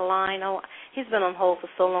Peacekeepers on the line. Oh, he's been on hold for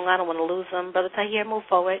so long, I don't want to lose him. Brother Tahir, move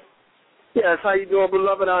forward. Yes, how you doing,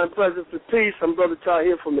 beloved? I'm present for peace. I'm Brother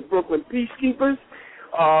Tahir from the Brooklyn Peacekeepers.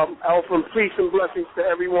 Offering peace and blessings to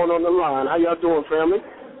everyone on the line. How y'all doing, family?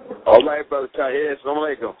 All right, Brother Tahir. Assalamu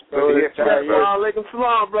alaikum. Alaikum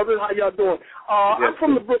salam, brother. How y'all doing? I'm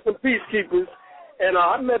from the Brooklyn Peacekeepers, and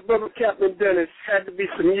I met Brother Captain Dennis, had to be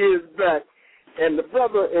some years back, and the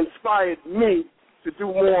brother inspired me to do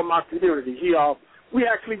more in my community. We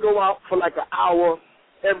actually go out for like an hour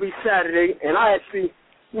every Saturday, and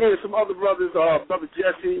me and some other brothers, Brother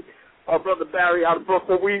Jesse, Brother Barry out of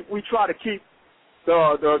Brooklyn, we try to keep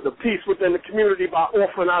the peace within the community by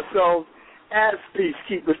offering ourselves as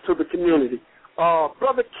peacekeepers to the community.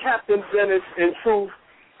 Brother Captain Dennis, in truth,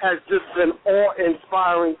 has just been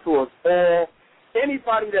awe-inspiring to us all.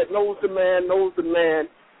 Anybody that knows the man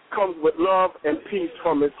comes with love and peace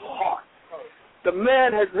from his heart. The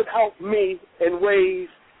man has helped me in ways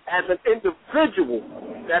as an individual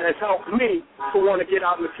that has helped me to want to get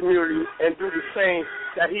out in the community and do the same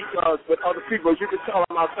that he does with other people. As you can tell,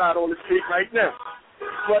 I'm outside on the street right now.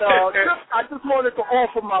 But I just wanted to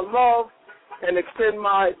offer my love and extend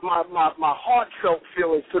my heartfelt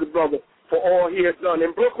feelings to the brother for all he has done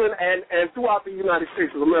in Brooklyn and throughout the United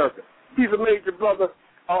States of America. He's a major brother.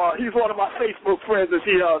 He's one of my Facebook friends, as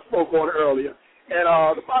he spoke on earlier. And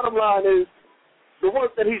the bottom line is, the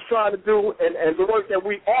work that he's trying to do and the work that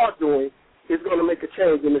we are doing is going to make a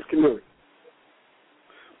change in this community.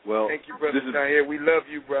 Well, thank you, Brother Tahir. We love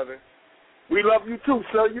you, brother. We love you too,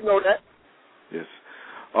 sir. You know that. Yes.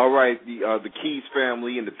 All right, the Keys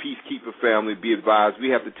family and the Peacekeeper family, be advised, we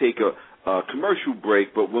have to take a commercial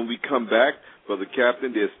break, but when we come back, Brother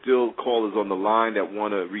Captain, there's still callers on the line that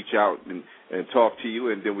want to reach out and talk to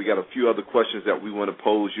you, and then we got a few other questions that we want to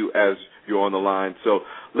pose you as you're on the line. So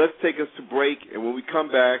let's take us to break, and when we come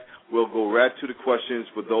back, we'll go right to the questions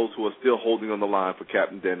for those who are still holding on the line for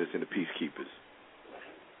Captain Dennis and the Peacekeepers.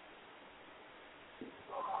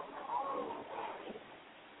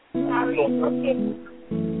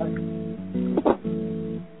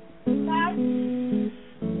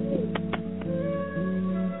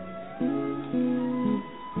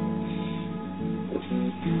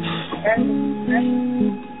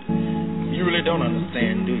 You really don't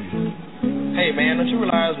understand, do you? Hey, man, don't you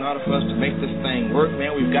realize in order for us to make this thing work,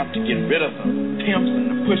 man, we've got to get rid of the pimps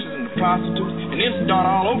and the pushers and the prostitutes and then start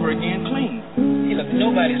all over again clean. Hey, look,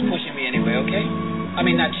 nobody's pushing me anyway, okay? I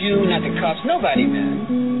mean, not you, not the cops, nobody,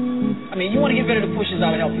 man. I mean, you want to get rid of the pushers,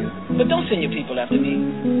 I'll help you. But don't send your people after me.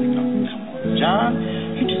 Oh, come on, John.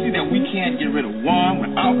 Can't you see that we can't get rid of one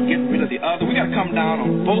without getting rid of the other? We got to come down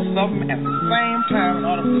on both of them at the same time in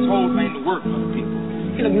order for this whole thing to work for the people.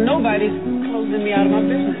 Hey, look, nobody's closing me out of my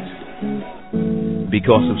business.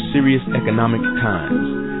 Because of serious economic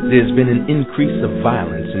times, there's been an increase of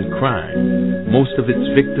violence and crime. Most of its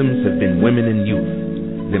victims have been women and youth.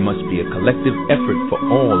 There must be a collective effort for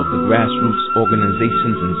all of the grassroots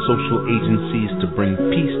organizations and social agencies to bring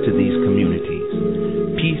peace to these communities.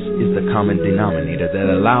 Peace is the common denominator that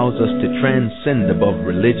allows us to transcend above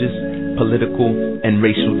religious, political, and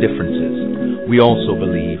racial differences. We also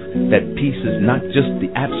believe that peace is not just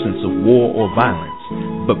the absence of war or violence,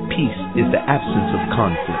 but peace is the absence of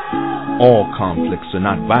conflict. All conflicts are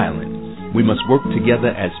not violent. We must work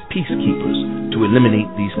together as peacekeepers to eliminate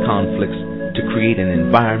these conflicts to create an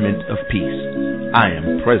environment of peace. I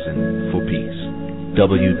am present for peace.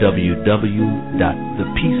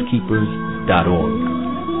 www.thepeacekeepers.org.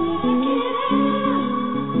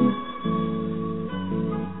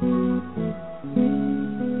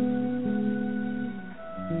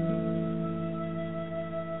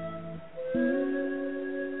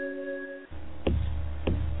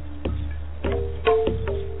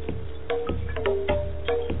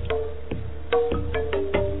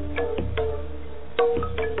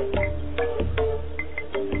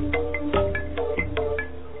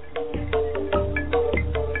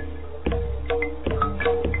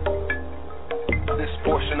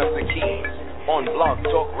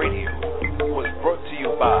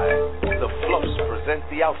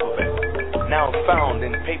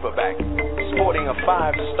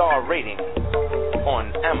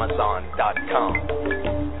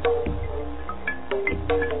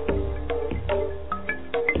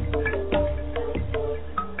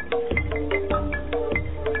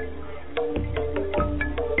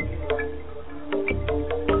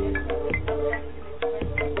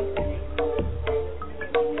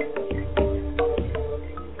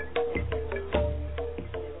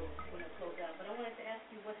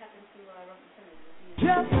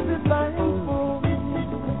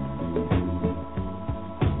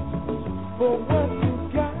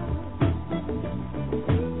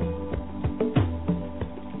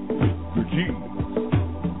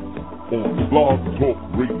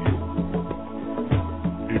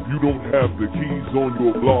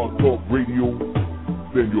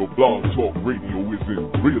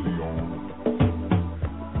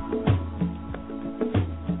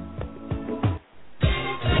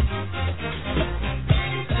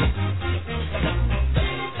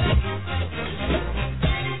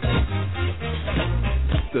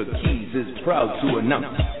 The Keys is proud to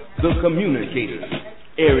announce The Communicators,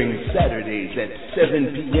 airing Saturdays at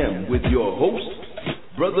 7 p.m. with your host,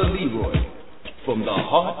 Brother Leroy. from the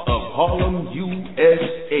heart of Harlem,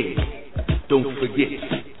 USA. Don't forget,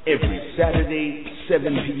 every Saturday,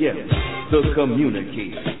 7 p.m., The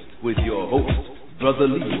Communicator, with your host, Brother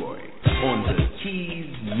Leroy, on the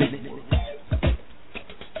Keys Network.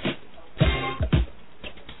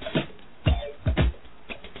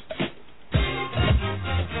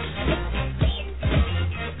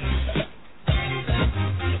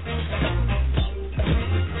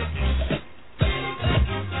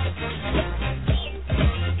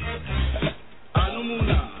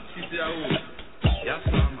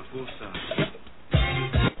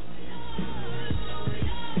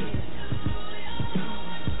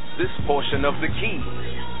 This portion of The Keys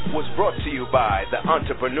was brought to you by the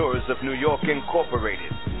Entrepreneurs of New York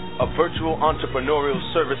Incorporated, a virtual entrepreneurial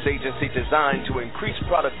service agency designed to increase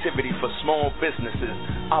productivity for small businesses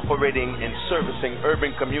operating and servicing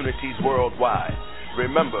urban communities worldwide.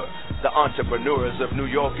 Remember, the Entrepreneurs of New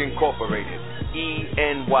York Incorporated,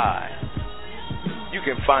 ENY. You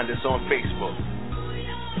can find us on Facebook.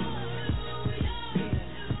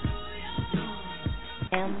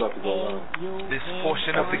 This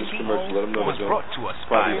portion of The Keys was brought to us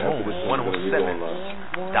by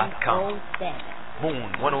Moon107.com.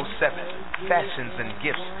 Moon107, fashions and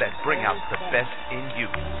gifts that bring out the best in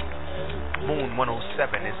you. Moon107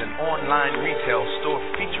 is an online retail store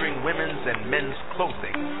featuring women's and men's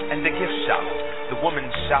clothing and the gift shop. The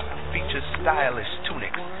women's shop features stylish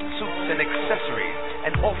tunics, suits, and accessories,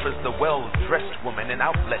 and offers the well-dressed woman an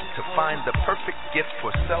outlet to find the perfect gift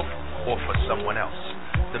for self or for someone else.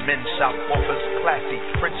 The men's shop offers classy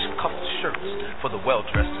French cuffed shirts for the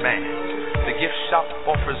well-dressed man. The gift shop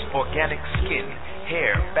offers organic skin,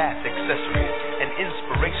 hair, bath accessories, and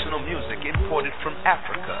inspirational music imported from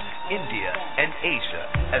Africa, India, and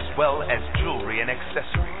Asia, as well as jewelry and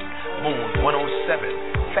accessories.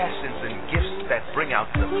 Moon107, fashions and gifts that bring out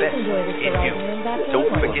the best in you.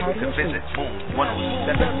 Don't forget to visit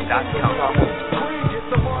Moon107.com.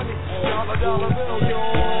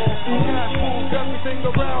 Everything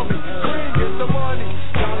around me, green, get the money,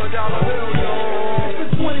 dollar bill, y'all. For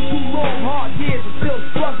 22 long, hard years, I'm still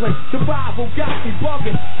struggling. Survival got me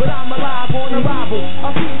bugging, but I'm alive on arrival.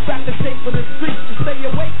 I beat back the shape of the streets to stay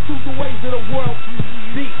awake to the ways of the world.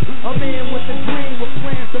 Deep, a man with a dream, with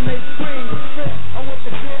plans to make cream. I went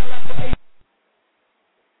to jail after 8.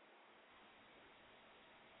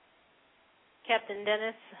 Captain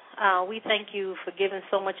Dennis, we thank you for giving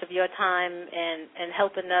so much of your time and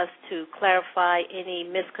helping us to clarify any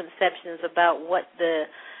misconceptions about what the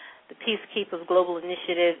Peacekeepers Global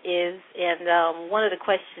Initiative is. And one of the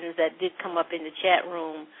questions that did come up in the chat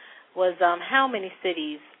room was how many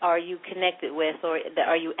cities are you connected with or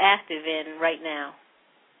are you active in right now?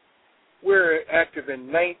 We're active in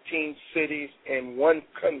 19 cities and one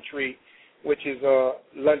country, which is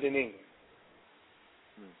London, England.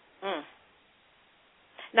 Mm.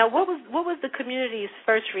 Now, what was the community's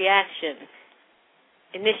first reaction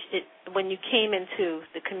when you came into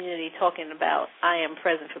the community talking about I am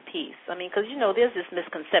present for peace? I mean, because, there's this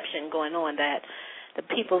misconception going on that the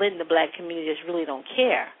people in the black community just really don't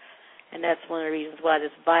care. And that's one of the reasons why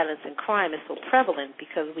this violence and crime is so prevalent,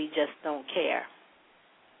 because we just don't care.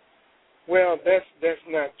 Well, that's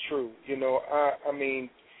not true. I mean,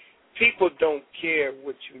 people don't care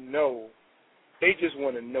what you know. They just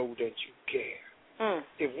want to know that you care.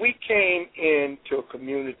 If we came into a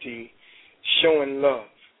community showing love,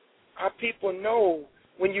 our people know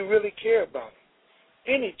when you really care about them.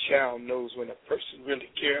 Any child knows when a person really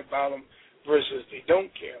cares about them versus they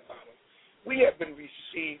don't care about them. We have been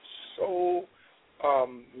received so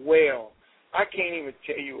well. I can't even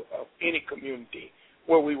tell you of any community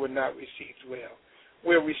where we were not received well.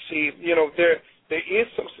 We're received, there is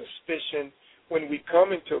some suspicion when we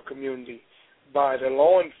come into a community by the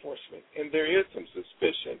law enforcement, and there is some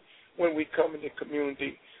suspicion when we come in the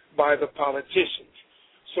community by the politicians.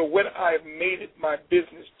 So what I've made it my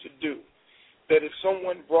business to do, that if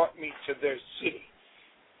someone brought me to their city,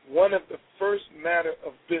 one of the first matter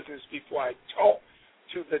of business before I talk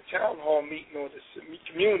to the town hall meeting or the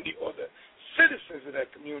community or the citizens of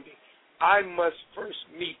that community, I must first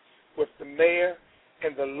meet with the mayor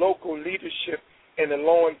and the local leadership and the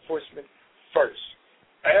law enforcement first.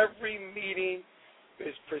 Every meeting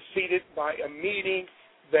is preceded by a meeting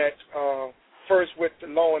that first with the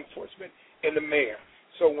law enforcement and the mayor.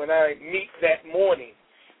 So when I meet that morning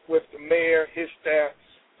with the mayor, his staff,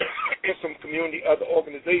 and some community other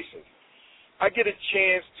organizations, I get a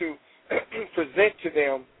chance to present to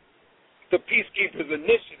them the Peacekeepers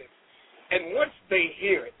initiative. And once they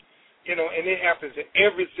hear it, and it happens in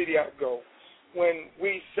every city I go, when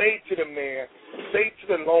we say to the mayor, say to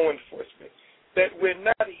the law enforcement, that we're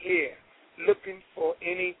not here looking for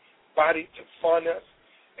anybody to fund us.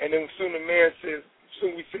 And then soon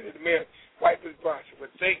we say to the mayor, wipe his brow. Well,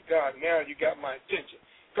 thank God, now you got my attention.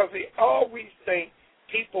 Because they always think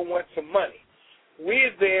people want some money.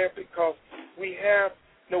 We're there because we have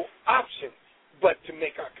no option but to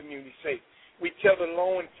make our community safe. We tell the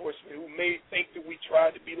law enforcement who may think that we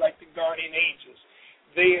try to be like the guardian angels,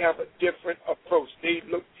 they have a different approach.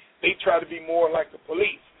 They try to be more like the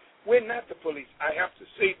police. We're not the police. I have to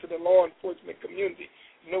say to the law enforcement community,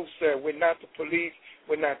 no, sir, we're not the police.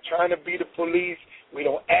 We're not trying to be the police. We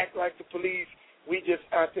don't act like the police. We just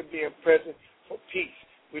out there being present for peace.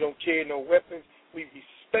 We don't carry no weapons. We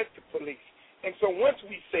respect the police. And so once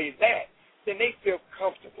we say that, then they feel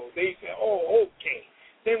comfortable. They say, oh, okay.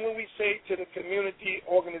 Then when we say to the community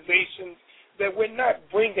organizations that we're not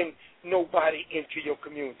bringing nobody into your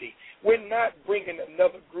community, we're not bringing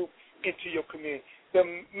another group into your community. The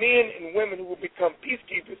men and women who will become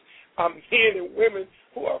peacekeepers are men and women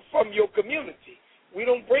who are from your community. We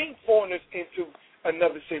don't bring foreigners into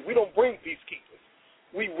another city. We don't bring peacekeepers.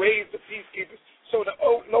 We raise the peacekeepers. So the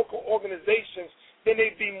local organizations, then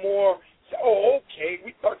they'd be more, oh, okay,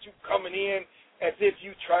 we thought you coming in as if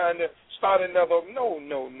you trying to start another. No.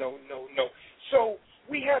 So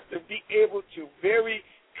we have to be able to very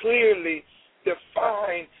clearly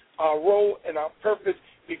define our role and our purpose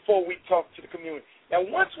before we talk to the community. Now,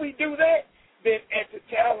 once we do that, then at the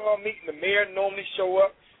town hall meeting, the mayor normally show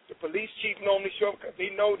up, the police chief normally show up because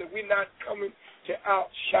they know that we're not coming to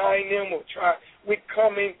outshine them or try. We're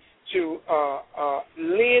coming to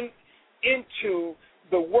lend into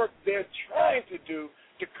the work they're trying to do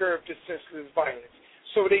to curb the senseless violence.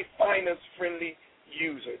 So they find us friendly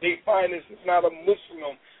user. They find this is not a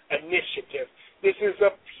Muslim initiative. This is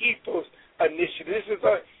a people's initiative. This is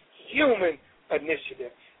a human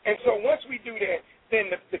initiative. And so once we do that, then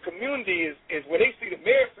the community is when they see the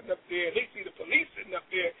mayor sitting up there, they see the police sitting up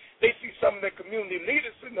there, they see some of the community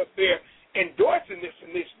leaders sitting up there endorsing this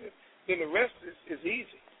initiative, then the rest is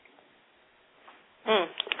easy.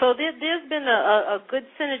 So there's been a good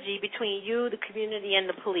synergy between you, the community, and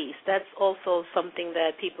the police. That's also something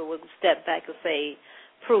that people would step back and say,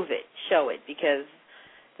 prove it, show it, because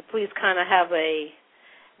the police kind of have a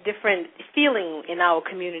different feeling in our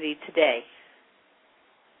community today.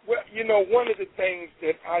 Well, one of the things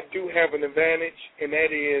that I do have an advantage, and that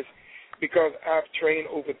is because I've trained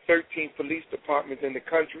over 13 police departments in the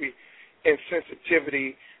country in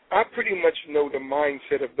sensitivity, I pretty much know the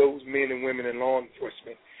mindset of those men and women in law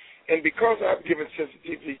enforcement. And because I've given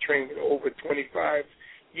sensitivity training for over 25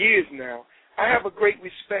 years now, I have a great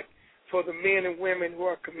respect for the men and women who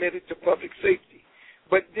are committed to public safety.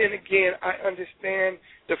 But then again, I understand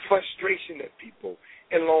the frustration that people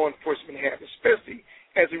in law enforcement have, especially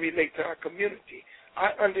as it relates to our community.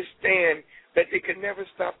 I understand that they can never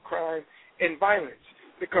stop crime and violence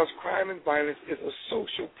because crime and violence is a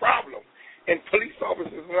social problem. And police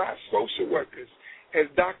officers are not social workers. As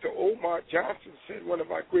Dr. Omar Johnson said, one of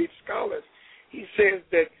our great scholars, he says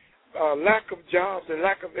that lack of jobs and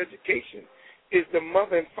lack of education is the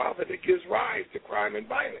mother and father that gives rise to crime and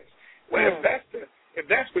violence. Well, if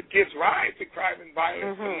that's what gives rise to crime and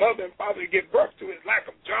violence, the mother and father that give birth to is lack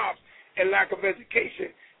of jobs and lack of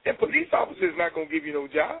education, then police officers not going to give you no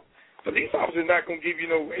job. Police officers not going to give you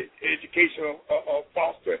no education or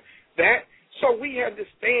foster that. So we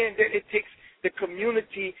understand that it takes the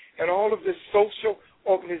community and all of the social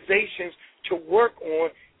organizations to work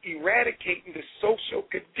on eradicating the social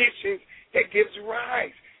conditions that gives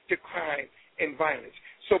rise to crime and violence.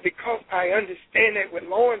 So because I understand that with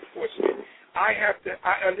law enforcement, I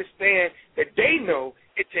understand that they know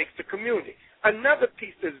it takes the community. Another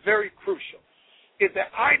piece that's very crucial is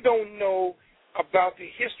that I don't know about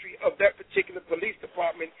the history of that particular police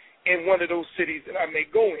department in one of those cities that I may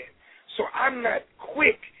go in. So I'm not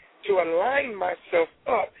quick to align myself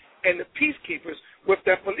up and the peacekeepers with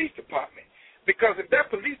that police department. Because if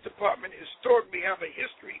that police department historically have a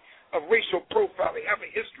history of racial profiling, have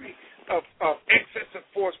a history of excessive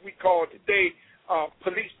force we call today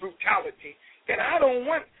police brutality, then I don't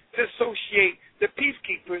want to associate the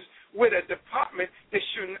peacekeepers with a department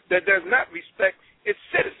that does not respect its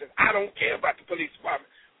citizens. I don't care about the police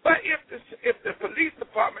department. But if the police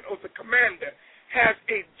department or the commander has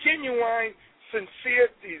a genuine,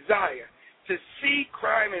 sincere desire to see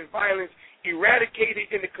crime and violence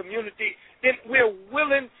eradicated in the community, then we're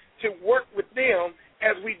willing to work with them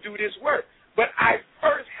as we do this work. But I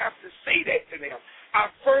first have to say that to them. I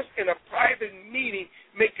first, in a private meeting,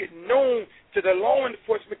 make it known to the law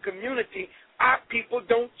enforcement community, our people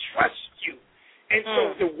don't trust you. And so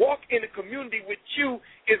to walk in the community with you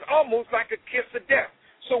is almost like a kiss of death.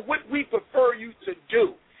 So what we prefer you to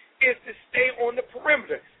do is to stay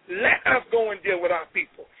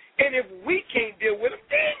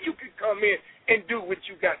come in and do what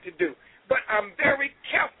you got to do. But I'm very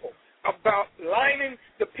careful about lining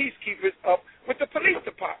the peacekeepers up with the police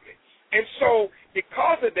department. And so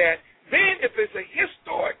because of that, then if it's a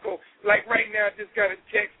historical, like right now I just got a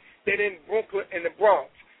text that in Brooklyn in the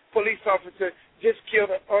Bronx, police officer just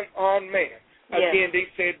killed an unarmed man. Again, they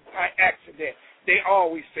said by accident. They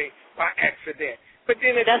always say by accident. But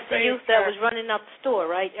then at that's the youth that was running up the store,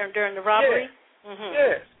 right, during the robbery? Yes.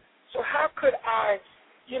 Yes. So how could I,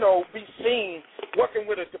 be seen working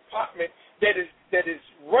with a department that is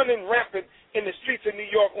running rampant in the streets of New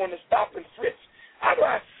York on the stop and frisk? How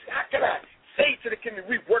can I say to the community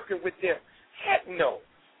we're working with them? Heck no.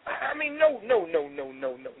 I mean, no.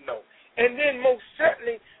 And then most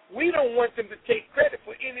certainly we don't want them to take credit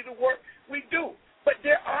for any of the work we do. But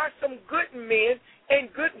there are some good men and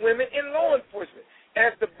good women in law enforcement.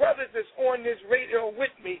 As the brothers that's on this radio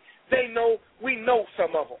with me, we know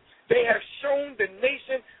some of them. They have shown the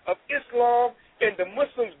nation of Islam and the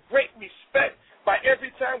Muslims great respect by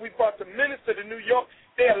every time we brought the minister to New York,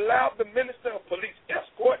 they allowed the minister a police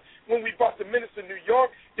escort. When we brought the minister to New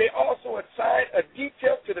York, they also assigned a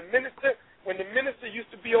detail to the minister. When the minister used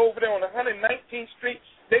to be over there on 119th Street,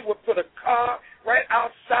 they would put a car right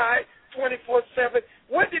outside 24/7.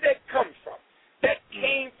 Where did that come from? That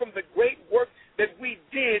came from the great work that we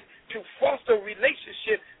did to foster a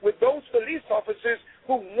relationship with those police officers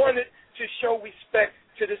who wanted to show respect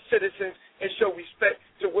to the citizens and show respect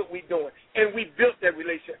to what we're doing. And we built that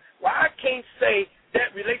relationship. Well, I can't say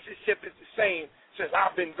that relationship is the same since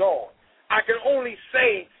I've been gone. I can only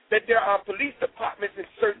say that there are police departments in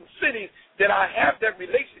certain cities that I have that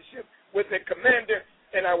relationship with the commander,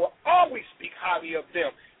 and I will always speak highly of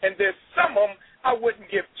them. And there's some of them I wouldn't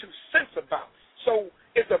give 2 cents about. So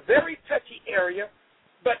it's a very touchy area,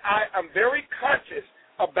 but I'm very conscious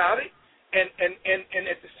about it. And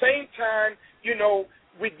at the same time,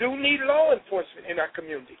 we do need law enforcement in our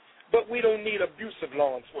community, but we don't need abusive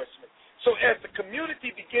law enforcement. So as the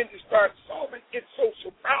community begins to start solving its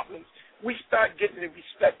social problems, we start getting the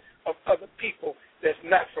respect of other people that's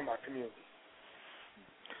not from our community.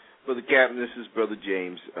 Brother Captain, this is Brother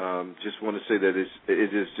James. Just want to say that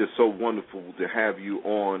it is just so wonderful to have you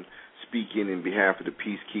on speaking in behalf of the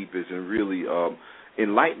Peacekeepers and really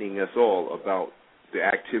enlightening us all about the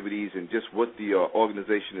activities and just what the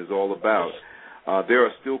organization is all about. There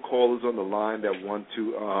are still callers on the line that want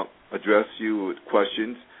to address you with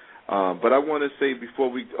questions. But I want to say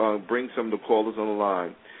before we bring some of the callers on the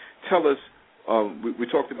line, tell us, we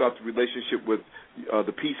talked about the relationship with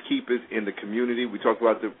the peacekeepers in the community. We talked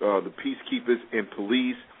about the peacekeepers and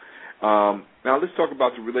police. Now let's talk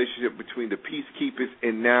about the relationship between the peacekeepers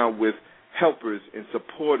and now with helpers and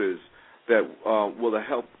supporters that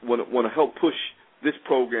want to help push this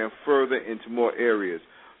program further into more areas.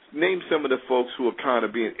 Name some of the folks who are kind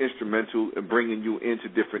of being instrumental in bringing you into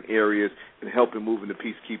different areas and helping moving the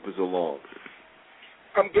peacekeepers along.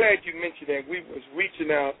 I'm glad you mentioned that. We was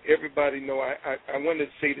reaching out. Everybody know I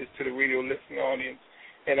wanted to say this to the radio listening audience,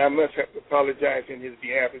 and I must have to apologize in his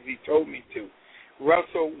behalf as he told me to.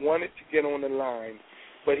 Russell wanted to get on the line,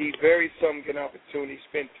 but he very seldom get an opportunity to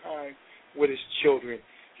spend time with his children.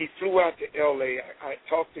 He flew out to L.A. I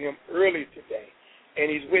talked to him earlier today,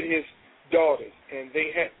 and he's with his daughters, and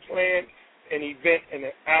they had planned an event and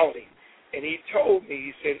an outing. And he told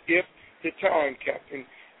me, he said, if the time, Captain,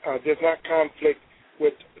 does not conflict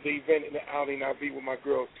with the event and the outing, I'll be with my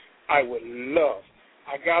girls. I would love.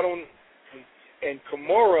 I got on, and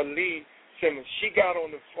Kamora Lee Simmons, she got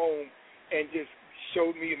on the phone and just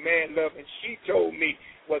showed me man love, and she told me,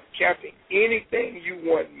 well, Captain, anything you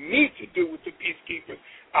want me to do with the Peacekeepers,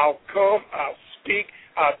 I'll come, I'll speak,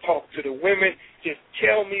 I'll talk to the women. Just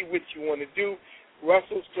tell me what you want to do.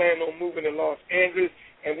 Russell's planning on moving to Los Angeles,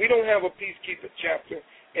 and we don't have a Peacekeeper chapter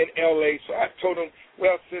in L.A., so I told him,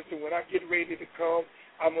 well, sister, when I get ready to come,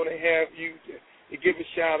 I'm going to have you to give a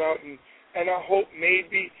shout-out, and I hope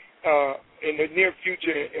maybe in the near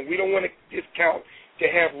future, and we don't want to discount to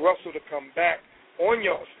have Russell to come back on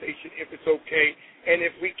your station if it's okay, and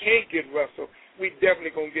if we can't get Russell, we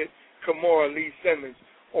definitely going to get Kamora Lee Simmons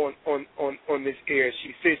on this air.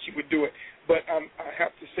 She said she would do it. But I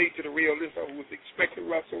have to say to the real listener who was expecting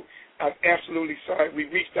Russell, I'm absolutely sorry. We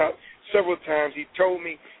reached out several times. He told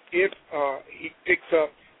me if he picks up,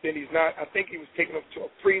 then he's not. I think he was taken up to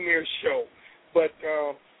a premiere show. But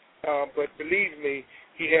believe me,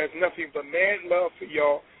 he has nothing but mad love for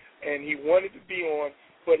y'all, and he wanted to be on,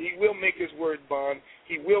 but he will make his word bond.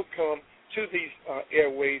 He will come to these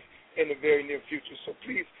airways in the very near future. So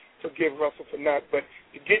please forgive Russell for not. But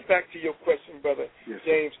to get back to your question, Brother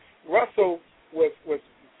James, Russell was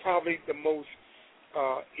probably the most,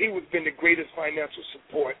 he would have been the greatest financial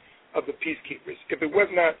support of the Peacekeepers. If it was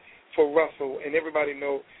not for Russell, and everybody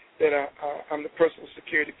know that I'm the personal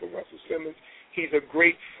security for Russell Simmons, he's a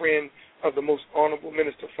great friend of the most honorable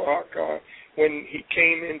Minister Farrakhan. When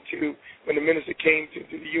the minister came to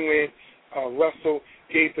the UN, Russell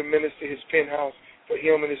gave the minister his penthouse for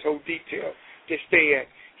him and his whole detail to stay at.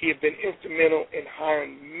 He had been instrumental in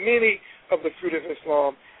hiring many of the Fruit of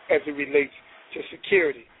Islam as it relates to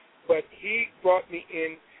security. But he brought me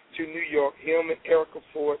in to New York, him and Erica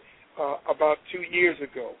Ford, about 2 years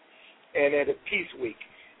ago, and at a Peace Week.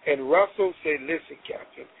 And Russell said, listen,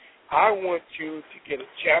 Captain, I want you to get a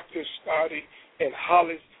chapter started in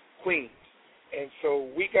Hollis, Queens. And so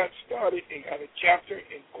we got started and got a chapter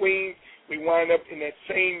in Queens. We wound up in that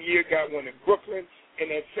same year, got one in Brooklyn. In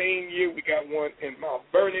that same year, we got one in Mount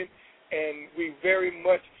Vernon. And we very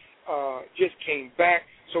much just came back.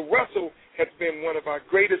 So Russell has been one of our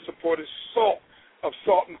greatest supporters, of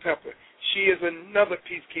Salt and Pepper. She is another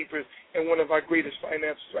peacekeeper and one of our greatest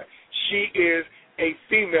financiers. She is a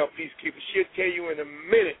female peacekeeper. She'll tell you in a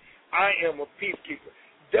minute, I am a peacekeeper.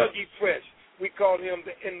 Dougie Fresh, we call him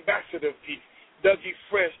the ambassador of peace. Dougie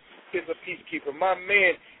Fresh is a peacekeeper. My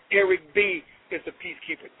man, Eric B., is a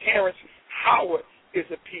peacekeeper. Terrence Howard is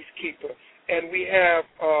a peacekeeper. And we have,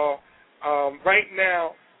 right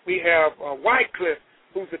now, we have Wycliffe,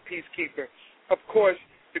 who's a peacekeeper. Of course,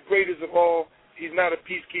 the greatest of all, he's not a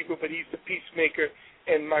peacekeeper, but he's the peacemaker.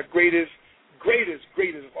 And my greatest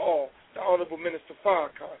of all, the Honorable Minister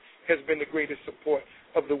Farrakhan, has been the greatest support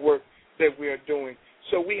of the work that we are doing.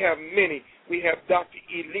 So we have many. We have Dr.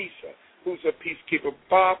 Elisa, who's a peacekeeper.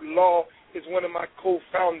 Bob Law is one of my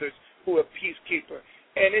co-founders who are a peacekeeper.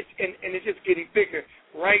 And it's just getting bigger.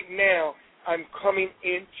 Right now, I'm coming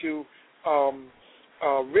into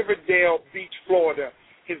Riverdale Beach, Florida.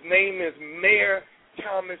 His name is Mayor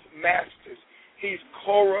Thomas Masters. He's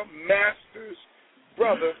Cora Masters'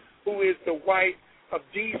 brother, who is the wife of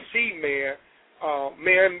D.C. Mayor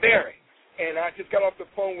Marion Barry. And I just got off the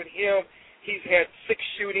phone with him. He's had 6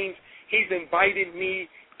 shootings. He's invited me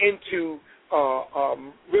into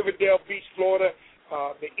Riverdale Beach, Florida.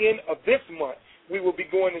 The end of this month, we will be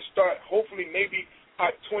going to start, hopefully, maybe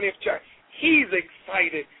our 20th chapter. He's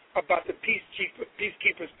excited about the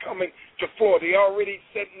peacekeepers coming to Florida. They're already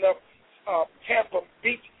setting up Tampa,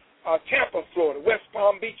 Florida, West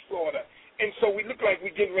Palm Beach, Florida. And so we look like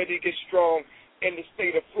we're getting ready to get strong in the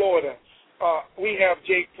state of Florida. We have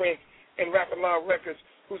Jay Prince and Rapid Loud Records,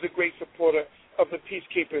 who's a great supporter of the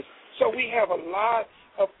Peacekeepers. So we have a lot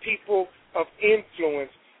of people of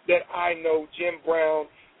influence that I know. Jim Brown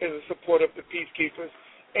is a supporter of the Peacekeepers.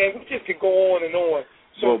 And we just could go on and on.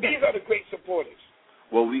 So these are the great supporters.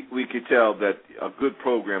 Well, we could tell that a good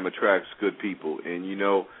program attracts good people. And, you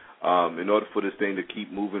know, in order for this thing to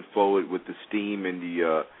keep moving forward with the steam and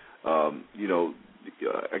the,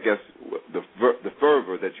 I guess the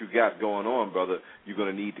fervor that you got going on, brother, you're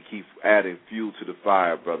going to need to keep adding fuel to the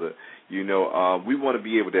fire, brother. You know, we want to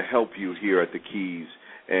be able to help you here at the Keys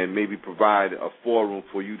and maybe provide a forum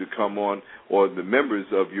for you to come on, or the members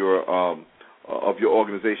of your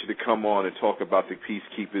organization to come on and talk about the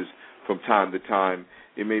Peacekeepers from time to time.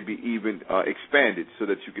 It may be even expanded so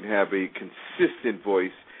that you can have a consistent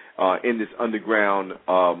voice in this underground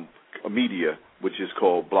media, which is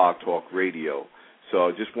called Blog Talk Radio. So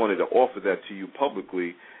I just wanted to offer that to you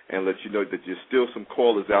publicly and let you know that there's still some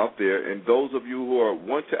callers out there. And those of you who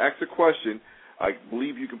want to ask a question, I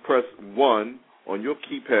believe you can press 1 on your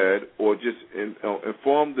keypad, or just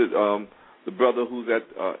inform the brother who's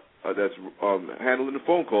that's handling the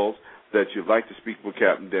phone calls that you'd like to speak with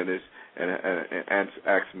Captain Dennis and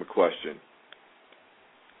ask him a question.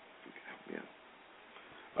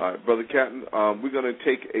 All right, Brother Captain, we're going to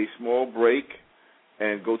take a small break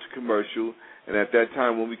and go to commercial. And at that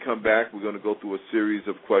time, when we come back, we're going to go through a series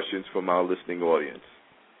of questions from our listening audience.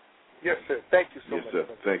 Yes, sir. Thank you so much. Yes,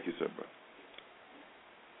 sir. Thank you, sir, bro.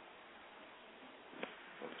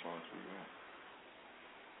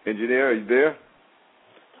 Engineer, are you there?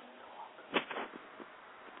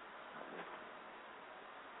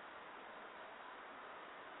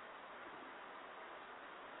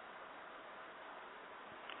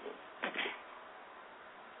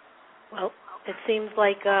 Well, it seems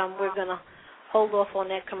like we're going to hold off on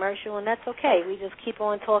that commercial, and that's okay. We just keep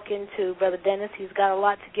on talking to Brother Dennis. He's got a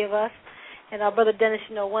lot to give us. And Brother Dennis,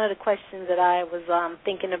 you know, one of the questions that I was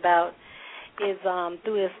thinking about is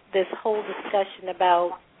through this whole discussion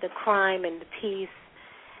about the crime and the peace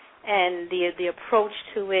and the approach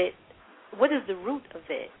to it, what is the root of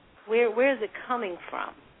it? Where is it coming from?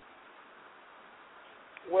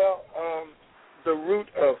 Well, the root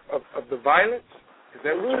of the violence? Is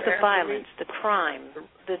that the root of the violence, the crime,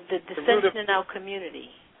 the dissension in our community.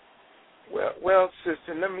 Well,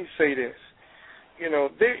 sister, let me say this. You know,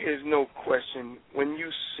 there is no question when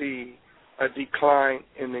you see a decline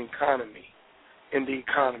in the economy,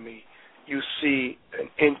 you see an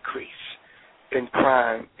increase in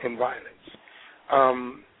crime and violence.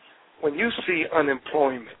 When you see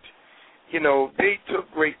unemployment, you know, they took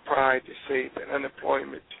great pride to say that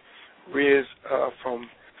unemployment rose from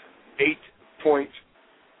 8.8%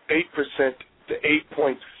 to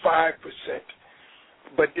 8.5%,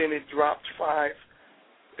 but then it dropped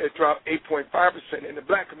 8.5% in the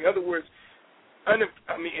black community. In other words,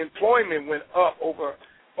 employment went up over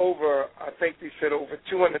I think they said over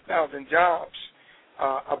 200,000 jobs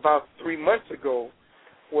about 3 months ago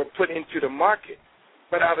were put into the market.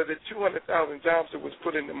 But out of the 200,000 jobs that was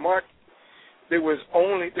put in the market, there was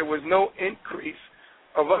no increase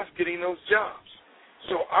of us getting those jobs.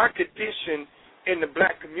 So our condition in the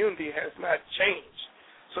black community has not changed.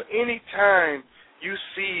 So anytime you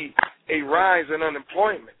see a rise in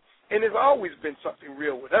unemployment, and there's always been something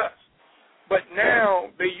real with us, but now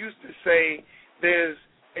they used to say there's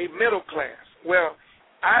a middle class. Well,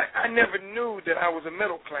 I never knew that I was a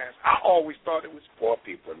middle class. I always thought it was poor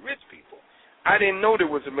people and rich people. I didn't know there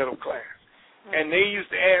was a middle class. And they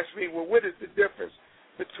used to ask me, well, what is the difference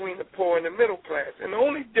between the poor and the middle class? And the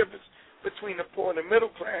only difference between the poor and the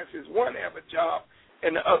middle class is one have a job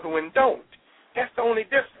and the other one don't. That's the only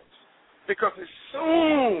difference. Because as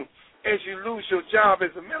soon as you lose your job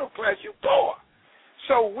as a middle class, you're poor.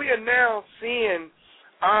 So we are now seeing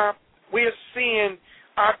our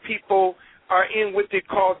people are in what they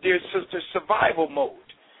call, dear sister, survival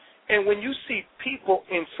mode. And when you see people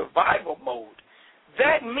in survival mode,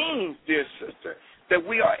 that means, dear sister, that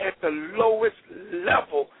we are at the lowest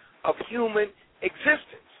level of human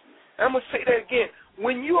existence. And I'm going to say that again.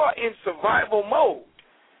 When you are in survival mode,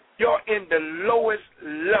 you're in the lowest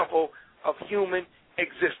level of human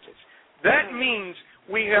existence. That means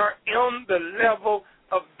we are on the level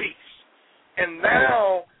of beasts. And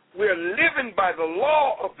now we're living by the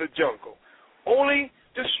law of the jungle. Only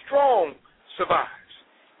the strong survives.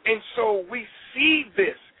 And so we see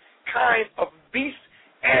this kind of beast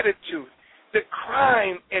attitude, the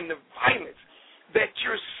crime and the violence that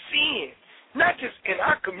you're seeing, not just in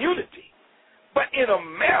our community, but in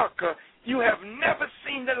America. You have never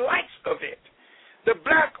seen the likes of it. The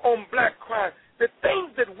black-on-black crime, the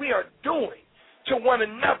things that we are doing to one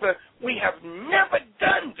another, we have never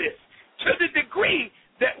done this to the degree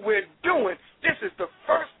that we're doing. This is the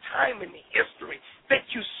first time in history that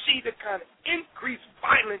you see the kind of increased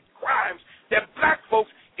violent crimes that black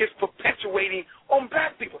folks is perpetuating on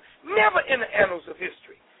black people. Never in the annals of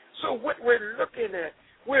history. So what we're looking at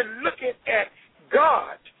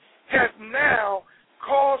God has now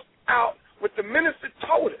caused out what the minister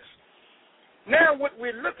told us. Now what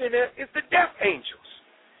we're looking at is the death angels.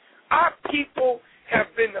 Our people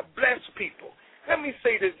have been a blessed people. Let me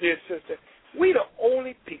say this, dear sister. We the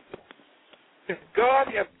only people that God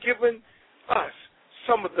have given us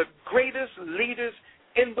some of the greatest leaders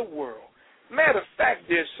in the world. Matter of fact,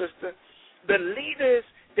 dear sister, the leaders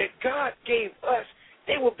that God gave us,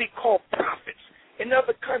 they will be called prophets in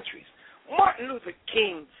other countries. Martin Luther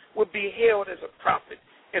King would be hailed as a prophet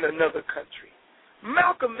in another country.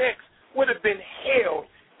 Malcolm X would have been hailed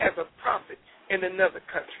as a prophet in another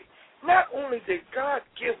country. Not only did God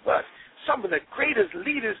give us some of the greatest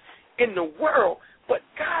leaders in the world, but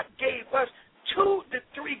God gave us 2 to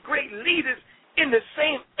 3 great leaders in the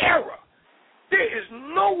same era. There is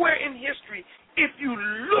nowhere in history, if you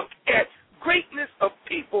look at greatness of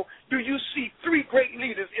people, do you see 3 great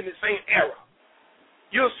leaders in the same era.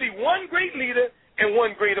 You'll see 1 great leader and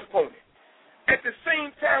 1 great opponent. At the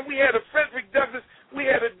same time, we had a Frederick Douglass, we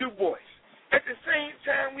had a Du Bois. At the same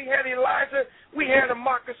time, we had Elijah, we had a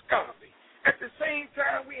Marcus Garvey. At the same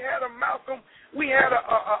time, we had a Malcolm, we had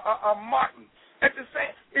a Martin. At the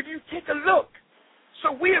same, if you take a look,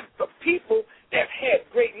 so we are the people that had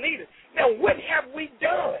great leaders. Now, what have we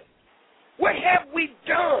done? What have we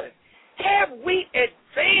done? Have we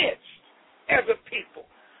advanced as a people?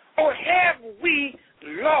 Or have we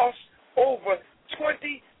lost over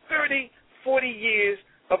 20, 30, 40 years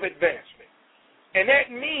of advancement? And that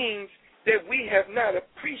means that we have not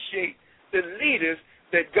appreciated the leaders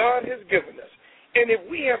that God has given us. And if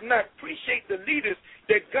we have not appreciated the leaders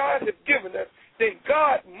that God has given us, then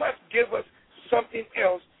God must give us something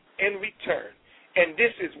else in return. And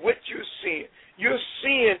this is what you're seeing. You're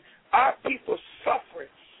seeing our people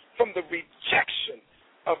suffering from the rejection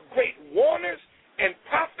of great warners and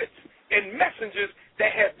prophets and messengers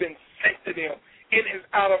that have been sent to them. It is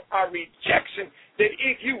out of our rejection that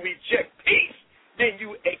if you reject peace, then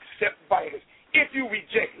you accept violence. If you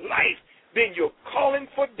reject life, then you're calling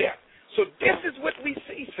for death. So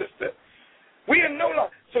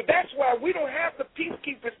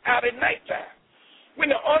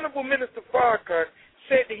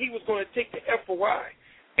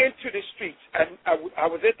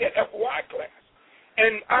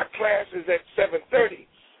and our class is at 7:30.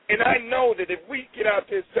 And I know that if we get out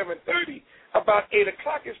there at 7:30, about 8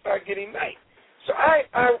 o'clock it starts getting night. So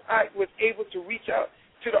I was able to reach out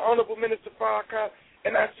to the Honorable Minister Farrakhan,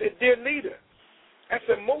 and I said, dear leader, I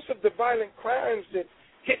said, most of the violent crimes that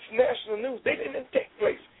hits national news, they didn't take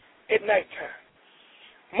place at nighttime.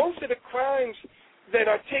 Most of the crimes that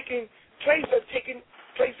are taking place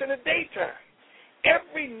in the daytime.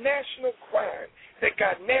 Every national crime that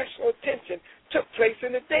got national attention took place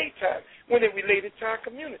in the daytime when it related to our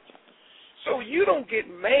community. So you don't get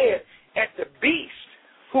mad at the beast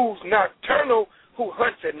who's nocturnal, who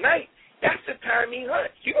hunts at night. That's the time he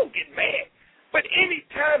hunts. You don't get mad. But any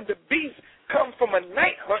time the beast comes from a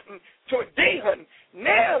night hunting to a day hunting,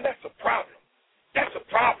 now that's a problem. That's a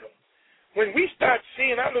problem. When we start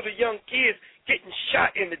seeing our little young kids getting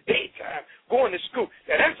shot in the daytime, going to school,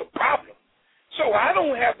 now that's a problem. So I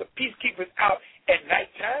don't have the peacekeepers out at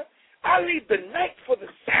nighttime. I leave the night for the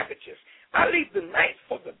savages. I leave the night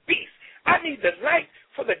for the beasts. I need the night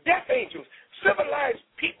for the death angels. Civilized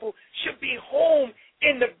people should be home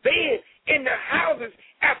in the bed, in their houses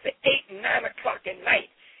after 8 and 9 o'clock at night.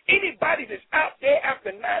 Anybody that's out there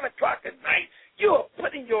after 9 o'clock at night, you are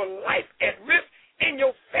putting your life at risk and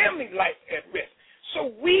your family life at risk.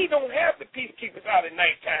 So we don't have the peacekeepers out at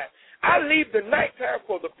nighttime. I leave the nighttime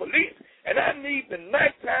for the police, and I leave the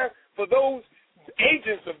nighttime for those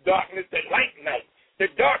agents of darkness that like night, the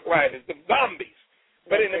dark riders, the zombies.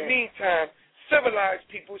 But in the meantime, civilized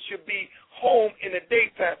people should be home in the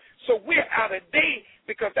daytime. So we're out at day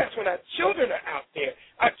because that's when our children are out there.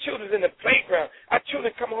 Our children's in the playground. Our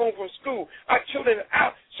children come home from school. Our children are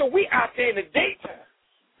out. So we out there in the daytime.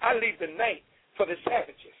 I leave the night for the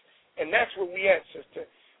savages. And that's where we at, sister.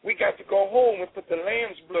 We got to go home and put the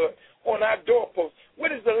lamb's blood on our doorpost. What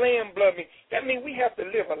does the lamb blood mean? That means we have to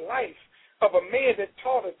live a life of a man that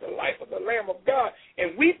taught us the life of the Lamb of God,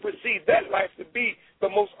 and we perceive that life to be the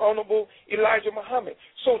most honorable Elijah Muhammad.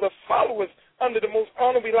 So the followers under the most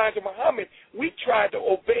honorable Elijah Muhammad, we tried to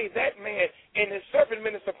obey that man and his servant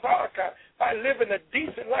minister Farrakhan by living a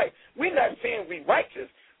decent life. We're not saying we're righteous,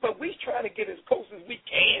 but we're trying to get as close as we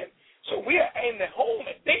can. So we are in the home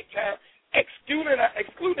at daytime,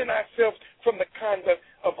 excluding ourselves from the conduct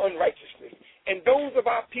of unrighteousness. And those of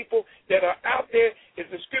our people that are out there, as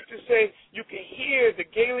the scriptures say, you can hear the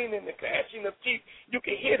gailing and the clashing of teeth. You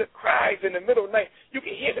can hear the cries in the middle of the night. You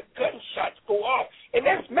can hear the gunshots go off. And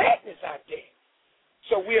that's madness out there.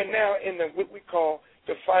 So we are now in what we call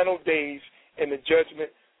the final days in the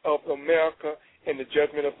judgment of America and the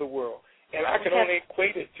judgment of the world. And I can only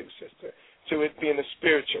equate it to, sister, to it being a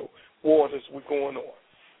spiritual war that's going on.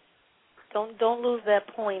 Don't lose that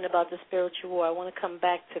point about the spiritual war. I want to come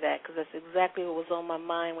back to that because that's exactly what was on my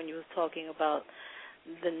mind when you was talking about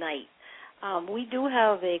the night. We do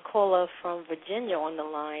have a caller from Virginia on the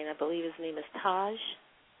line. I believe his name is Taj.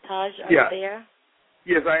 Taj, are you there?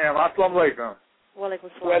 Yes, I am. Assalamu alaikum. Walaikum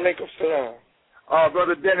salam. Walaikum salam.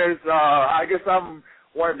 Brother Dennis, I guess I'm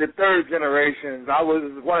one of the third generations. I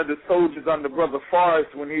was one of the soldiers under Brother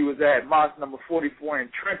Forrest when he was at Mosque number 44 in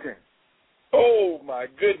Trenton. Oh, my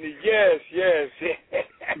goodness, yes.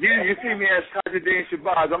 You see me as Tajuddin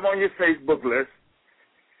Shabazz. I'm on your Facebook list.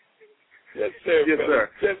 Yes, sir. Yes, sir.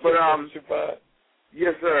 Yes, but, Shabazz.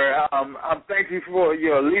 Yes, sir. I'm thank you for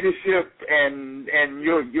your leadership and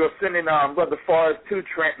your sending Brother Forrest to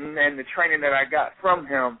Trenton and the training that I got from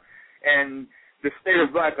him. And the state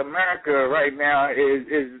of Black America right now is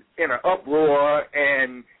in an uproar,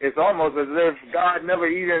 and it's almost as if God never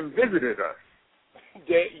even visited us.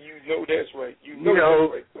 That's right. You know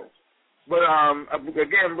that's right. But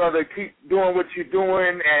again, brother, keep doing what you're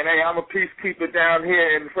doing. And hey, I'm a peacekeeper down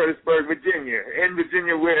here in Fredericksburg, Virginia. In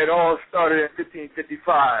Virginia, where it all started in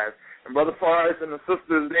 1555. And Brother Forrest and the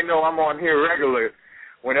sisters, they know I'm on here regularly.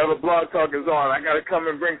 Whenever Blog Talk is on, I got to come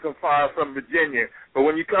and bring some fire from Virginia. But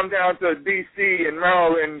when you come down to D.C. and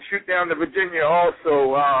Maryland, shoot down to Virginia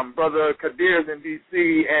also. Brother Kadir's in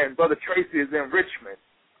D.C. and Brother Tracy is in Richmond.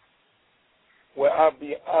 Well, I'll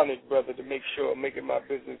be honored, brother, to make sure I'm making my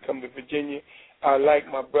business come to Virginia. I like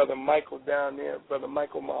my brother Michael down there, Brother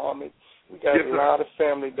Michael Muhammad. We got a lot of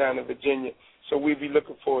family down in Virginia, so we'll be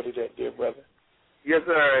looking forward to that, dear brother. Yes,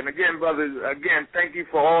 sir. And again, brothers, thank you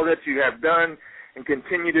for all that you have done and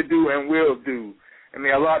continue to do and will do. And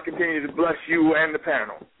may Allah continue to bless you and the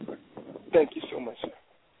panel. Thank you so much, sir.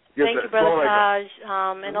 Yes, Thank you, Brother Taj.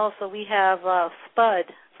 And also we have Spud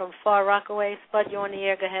from Far Rockaway. Spud, you're on the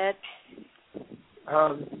air. Go ahead.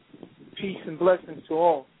 Peace and blessings to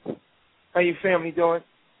all. How your family doing?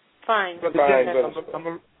 Fine.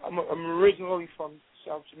 I'm originally from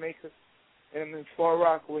South Jamaica, and I'm in Far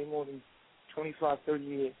Rockaway more than 25, 30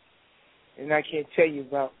 years. and I can't tell you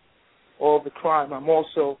about all the crime. I'm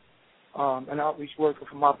also an outreach worker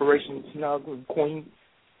from Operation Snug in Queens,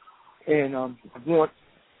 and I want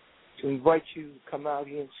to invite you to come out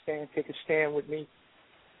here and take a stand with me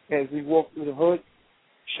as we walk through the hood,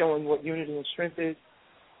 showing what unity and strength is,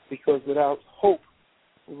 because without hope,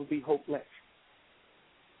 we will be hopeless.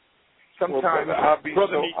 Sometimes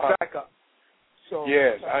brother needs backup. So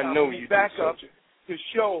yes, I know you back do up to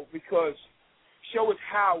show, because show is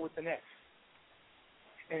how with an S.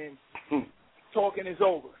 And talking is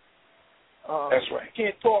over. That's right. You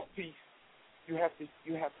can't talk peace. You have to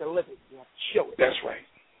live it. You have to show it. That's right.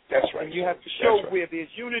 That's right. And you have to show where there's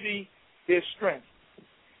unity, there's strength.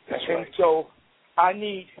 That's and right. So I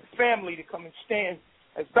need family to come and stand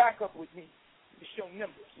as backup with me to show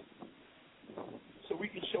numbers. So we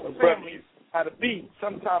can show family how to be.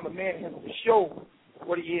 Sometimes a man has to show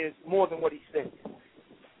what he is more than what he says.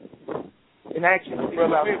 In action,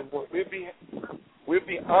 we'll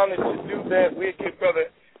be honored to do that. We'll give brother.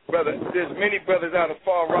 There's many brothers out of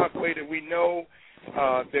Far Rockaway that we know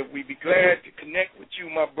that we'd be glad to connect with you,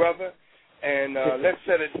 my brother. And let's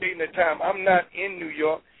set a date and a time. I'm not in New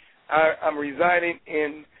York. I'm residing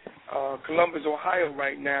in Columbus, Ohio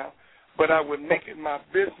right now. But I would make it my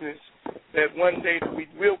business that one day that we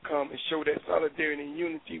will come and show that solidarity and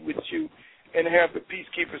unity with you, and have the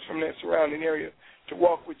peacekeepers from that surrounding area to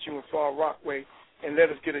walk with you in Far Rockaway and let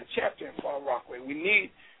us get a chapter in Far Rockaway. We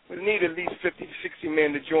need at least 50 to 60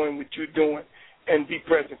 men to join what you're doing and be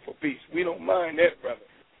present for peace. We don't mind that, brother.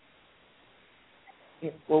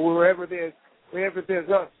 Yeah, well, wherever there's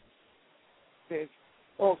us, there's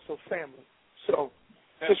also family. So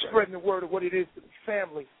just spreading the word of what it is to be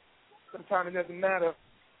family. Sometimes it doesn't matter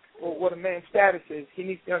what a man's status is. He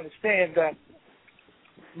needs to understand that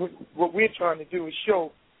what we're trying to do is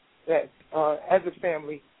show that as a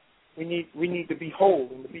family, we need to be whole.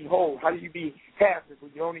 And to be whole, how do you be half if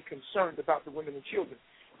you're only concerned about the women and children,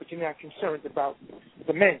 but you're not concerned about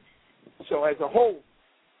the men? So as a whole,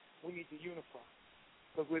 we need to unify.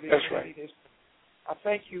 Because we're the unity. Right. I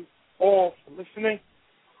thank you all for listening.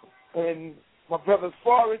 And my brother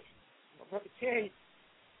Forrest, my brother Kane,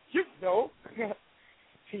 you know,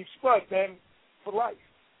 Team Spud, man, for life.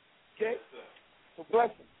 Okay? So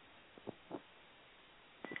blessings.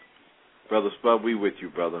 Brother Spud, we with you,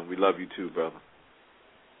 brother. We love you too, brother.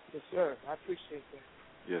 Yes, sir. I appreciate that.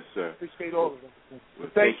 Yes, sir. I appreciate all of them. Well,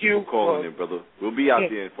 thank you for calling in, brother. We'll be out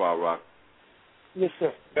there in Far Rock. Yes,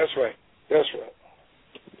 sir. That's right. That's right.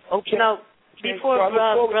 Okay. Now, before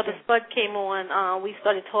Brother Spud came on, we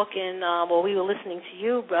started talking, we were listening to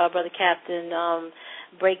you, Brother Captain,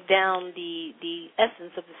 break down the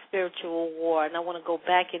essence of the spiritual war. And I want to go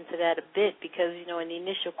back into that a bit because, in the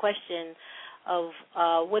initial question of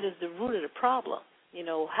what is the root of the problem,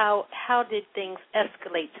 how did things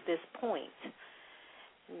escalate to this point?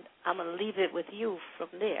 And I'm going to leave it with you from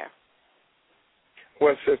there.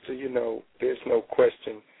 Well, sister, there's no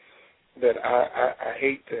question that I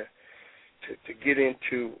hate to get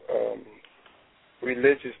into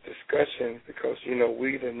religious discussions because,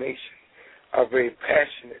 we, the nation, are very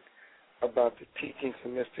passionate about the teachings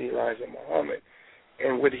of Mr. Elijah Muhammad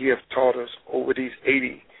and what he has taught us over these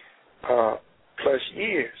 80 plus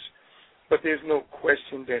years. But there's no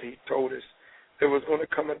question that he told us there was going to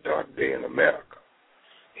come a dark day in America.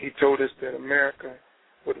 He told us that America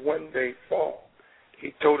would one day fall.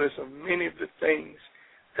 He told us of many of the things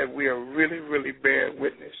that we are really, really bearing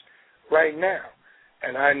witness right now.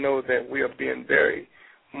 And I know that we are being very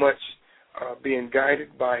much being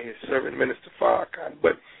guided by his servant, Minister Farrakhan.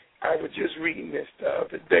 But I was just reading this the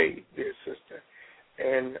other day, dear sister,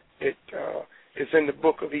 and it's in the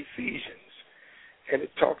book of Ephesians. And it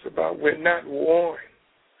talks about we're not warring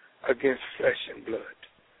against flesh and blood,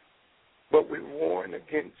 but we're warring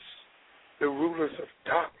against the rulers of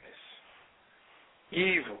darkness,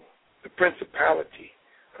 evil, the principality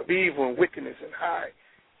of evil and wickedness in high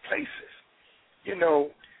places.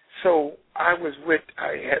 So I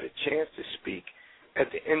had a chance to speak at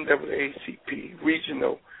the NAACP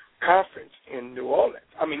regional conference in New Orleans.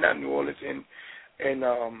 I mean, not New Orleans, in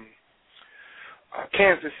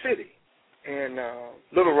Kansas City, and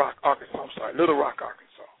Little Rock, Arkansas.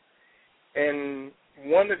 And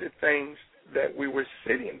one of the things that we were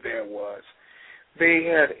sitting there was they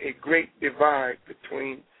had a great divide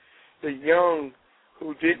between the young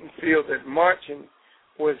who didn't feel that marching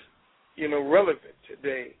was, relevant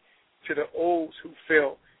today to the olds who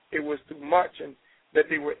felt it was through marching that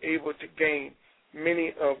they were able to gain many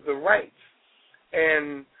of the rights.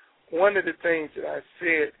 And one of the things that I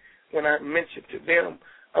said when I mentioned to them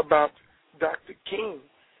about Dr. King,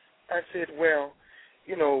 I said,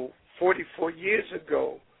 44 years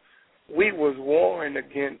ago, we was warring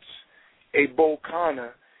against a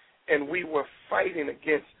Bokana, and we were fighting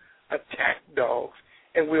against attack dogs,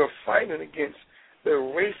 and we were fighting against the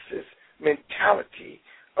racist mentality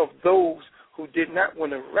of those who did not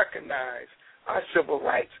want to recognize our civil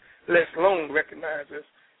rights, let alone recognize us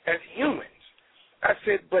as humans. I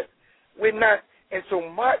said, but we're not. And so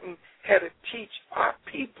Martin had to teach our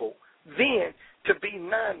people then to be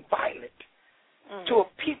nonviolent to a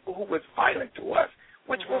people who was violent to us,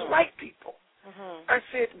 which was white people. I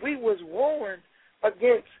said we was warring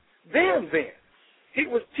against them then. He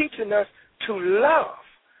was teaching us to love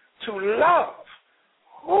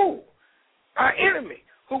who? Our enemy.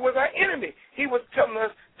 Who was our enemy? He was telling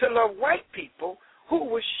us to love white people who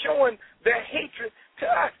was showing their hatred to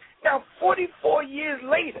us. Now, 44 years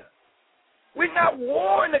later, we're not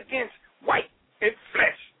warring against white and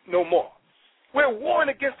flesh no more. We're warring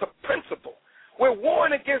against a principle. We're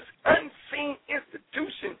warring against unseen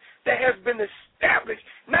institution that has been established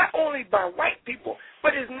not only by white people,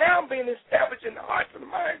 but is now being established in the hearts and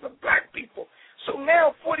minds of black people. So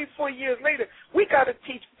now, 44 years later, we got to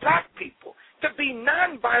teach black people to be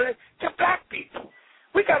nonviolent to black people.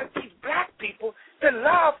 We got to teach black people to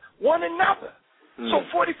love one another. So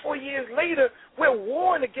 44 years later, we're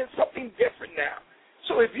warring against something different now.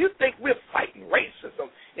 So if you think we're fighting racism,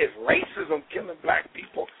 is racism killing black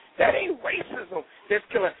people? That ain't racism that's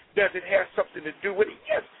killing. Does it have something to do with it?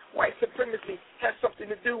 Yes, white supremacy has something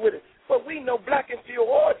to do with it. But we know black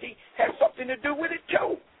inferiority has something to do with it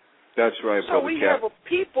too. That's right, so we have a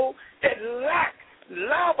people that lack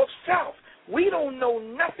love of self. We don't know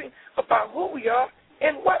nothing about who we are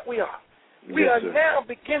and what we are. We are now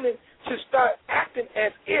beginning to start acting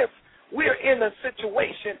as if we're in a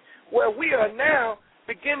situation where we are now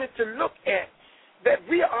beginning to look at that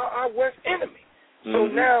we are our worst enemy. So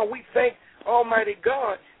now we thank Almighty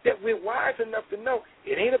God that we're wise enough to know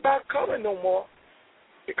it ain't about color no more.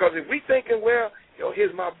 Because if we thinking, well,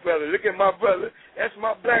 here's my brother, look at my brother, that's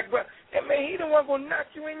my black brother, and man, he the one going to knock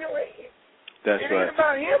you in your head. That's it right. Ain't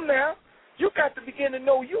about him now. You got to begin to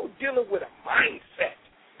know you're dealing with a mindset.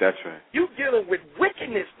 That's right. You're dealing with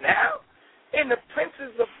wickedness now and the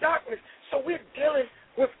princes of darkness. So we're dealing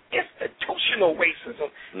with institutional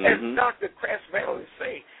racism, as Dr. Cransville is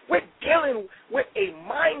saying. We're dealing with a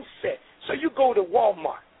mindset. So you go to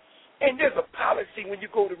Walmart, and there's a policy when you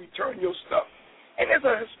go to return your stuff. And there's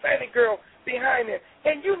a Hispanic girl behind there,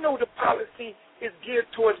 and you know the policy is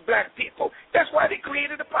geared towards black people. That's why they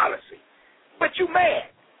created the policy. But you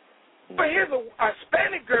mad. But here's a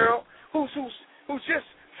Hispanic girl who's just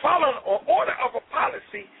following an order of a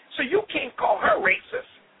policy, so you can't call her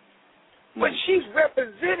racist. But she's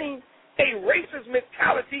representing a racist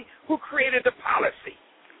mentality who created the policy.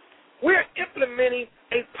 We're implementing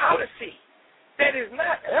a policy that is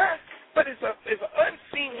not us, but it's an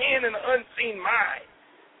unseen hand and an unseen mind.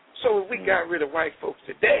 So if we got rid of white folks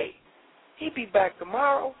today, he'd be back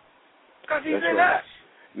tomorrow because he's in us.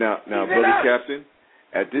 Now, Brother Captain,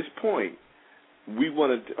 at this point, we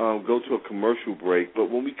want to go to a commercial break, but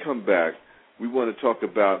when we come back, we want to talk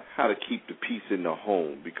about how to keep the peace in the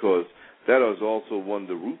home, because that is also one of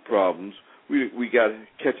the root problems. We got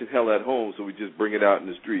catching hell at home, so we just bring it out in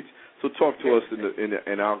the streets. So talk to us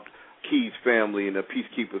in our Keys family and the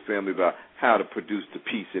Peacekeeper family about how to produce the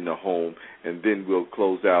peace in the home, and then we'll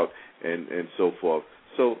close out and so forth.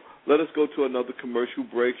 So let us go to another commercial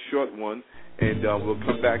break, short one, and we'll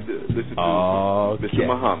come back to listen to Mr.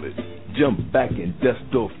 Muhammad. Jump back and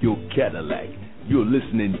dust off your Cadillac. You're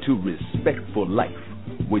listening to Respect for Life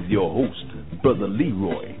with your host, Brother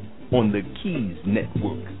Leroy, on the Keys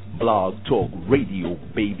Network. Blog Talk Radio,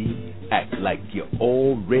 baby. Act like you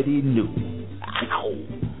already knew. Ow!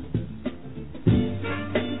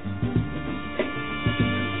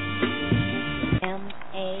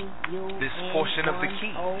 This portion of The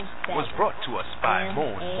Keys was brought to us by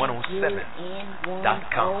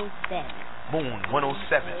Moon107.com.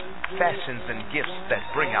 Moon107, fashions and gifts that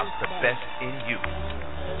bring out the best in you.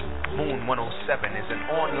 Moon107 is an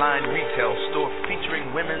online retail store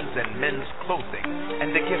featuring women's and men's clothing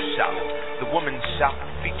and a gift shop. The women's shop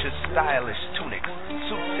features stylish tunics,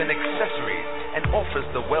 suits, and accessories, and offers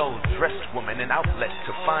the well-dressed woman an outlet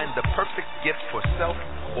to find the perfect gift for self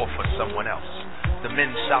or for someone else. The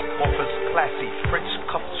men's shop offers classy French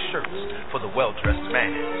cuffed shirts for the well-dressed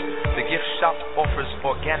man. The gift shop offers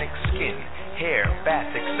organic skin, hair,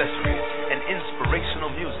 bath accessories, and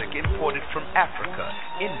inspirational music imported from Africa,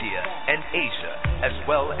 India, and Asia, as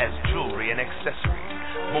well as jewelry and accessories.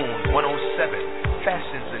 Moon107,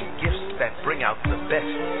 fashions and gifts that bring out the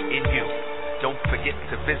best in you. Don't forget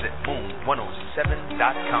to visit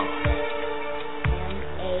Moon107.com.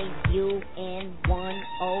 MAUN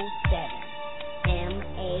 107.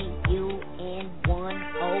 MAUN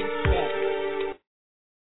 107.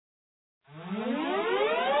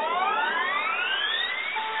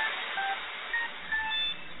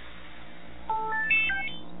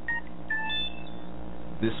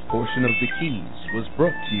 This portion of The Keys was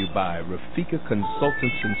brought to you by Rafika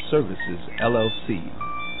Consultants and Services, LLC.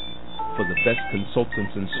 For the best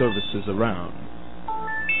consultants and services around,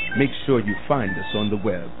 make sure you find us on the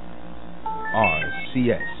web,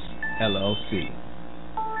 RCS LLC.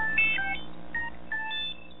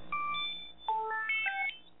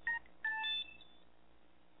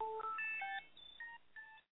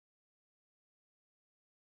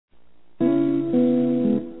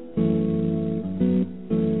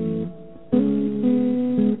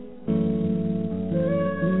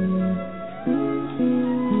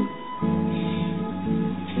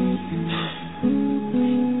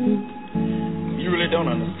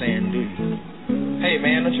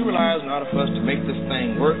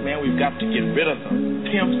 We've got to get rid of the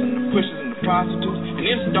pimps and the pushers and the prostitutes and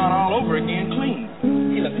then start all over again clean.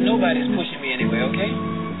 Hey, look, nobody's pushing me anyway, okay?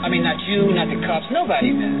 I mean, not you, not the cops,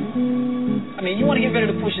 nobody, man. I mean, you want to get rid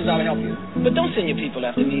of the pushers, I'll help you. But don't send your people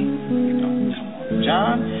after me.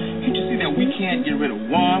 John, can't you see that we can't get rid of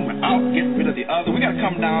one without getting rid of the other? We got to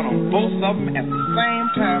come down on both of them at the same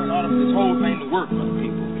time in order for this whole thing to work for the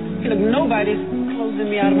people. Hey, look, nobody's closing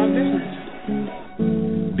me out of my business.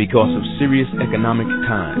 Because of serious economic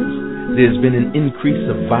times, there's been an increase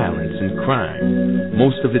of violence and crime.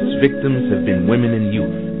 Most of its victims have been women and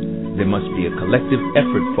youth. There must be a collective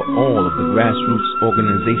effort for all of the grassroots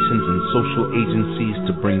organizations and social agencies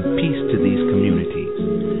to bring peace to these communities.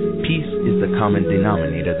 Peace is the common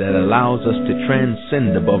denominator that allows us to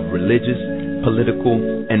transcend above religious, political,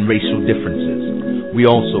 and racial differences. We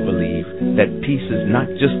also believe that peace is not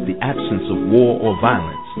just the absence of war or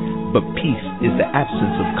violence, but peace is the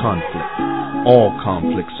absence of conflict. All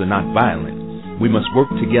conflicts are not violent. We must work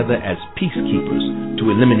together as peacekeepers to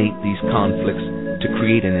eliminate these conflicts to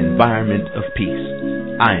create an environment of peace.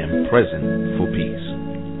 I am present for peace.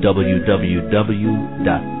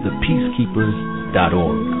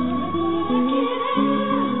 www.thepeacekeepers.org.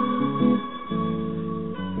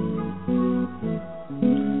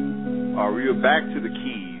 We are back to the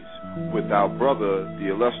Keys with our brother, the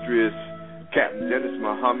illustrious Captain Dennis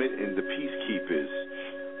Muhammad and the Peacekeepers.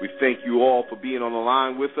 We thank you all for being on the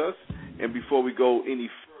line with us. And before we go any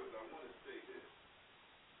further, I want to say this.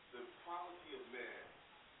 The quality of man,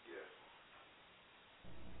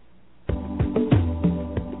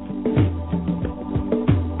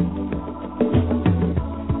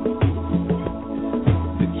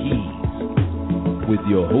 The Keys with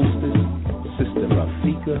your hostess, Sister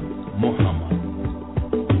Rafika Muhammad.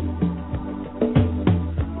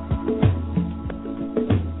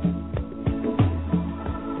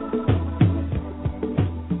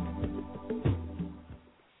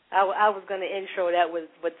 I was going to intro that with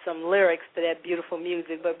some lyrics to that beautiful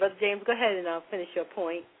music, but Brother James, go ahead and finish your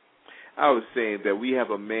point. I was saying that we have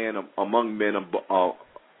a man among men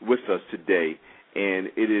with us today, and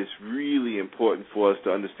it is really important for us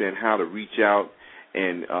to understand how to reach out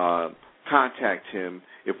and contact him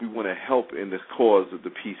if we want to help in the cause of the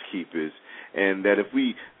Peacekeepers, and that if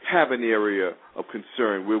we have an area of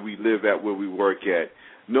concern where we live at, where we work at,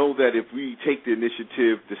 know that if we take the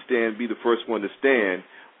initiative to stand, be the first one to stand,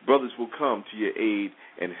 brothers will come to your aid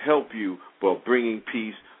and help you by bringing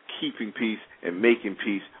peace, keeping peace, and making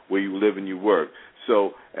peace where you live and you work.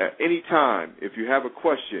 So at any time, if you have a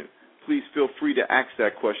question, please feel free to ask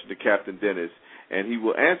that question to Captain Dennis, and he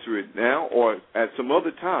will answer it now or at some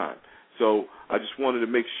other time. So I just wanted to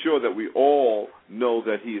make sure that we all know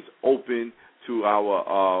that he is open to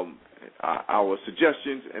our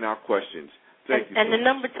suggestions and our questions. Thank you. And the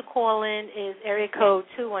number to call in is area code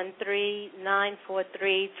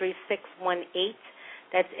 213-943-3618.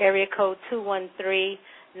 That's area code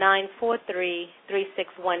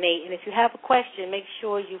 213-943-3618. And if you have a question, make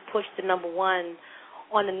sure you push the number 1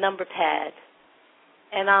 on the number pad.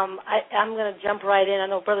 And I'm going to jump right in. I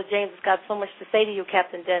know Brother James has got so much to say to you,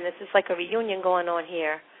 Captain Dennis. It's like a reunion going on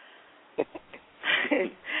here.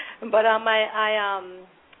 But I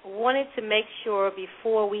wanted to make sure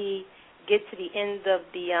before we get to the end of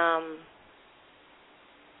the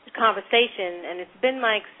conversation, and it's been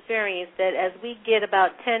my experience that as we get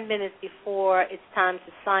about 10 minutes before it's time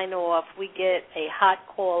to sign off, we get a hot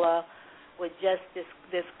caller with just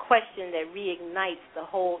this question that reignites the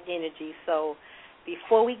whole energy. So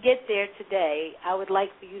before we get there today, I would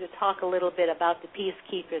like for you to talk a little bit about the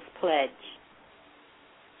Peacekeepers Pledge.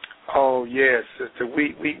 Oh, yes, sister.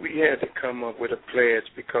 We had to come up with a pledge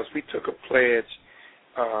because we took a pledge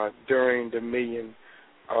during the Million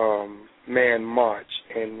Man March,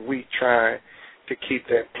 and we try to keep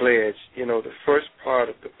that pledge. You know, the first part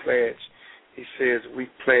of the pledge, he says we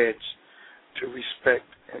pledge to respect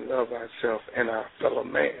and love ourselves and our fellow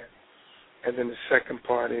man. And then the second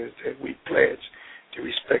part is that we pledge to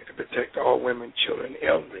respect and protect all women, children,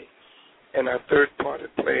 elderly. And our third part of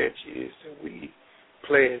the pledge is that we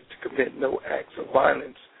pledge to commit no acts of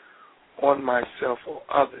violence on myself or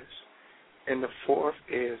others. And the fourth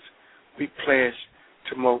is we pledge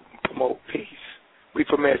to promote peace. We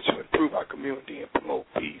pledge to improve our community and promote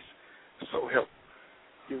peace. So help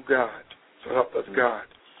you, God. So help us, God.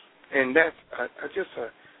 And that's just a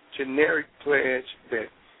generic pledge that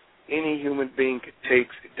any human being could take.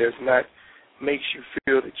 It does not make you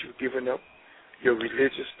feel that you've given up your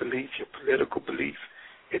religious belief, your political belief.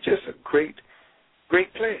 It's just a great,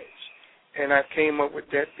 great pledge. And I came up with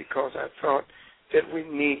that because I thought that we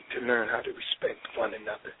need to learn how to respect one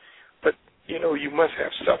another. But, you know, you must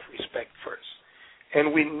have self-respect first.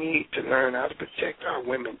 And we need to learn how to protect our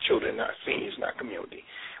women, children, our seniors, and our community.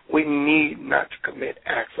 We need not to commit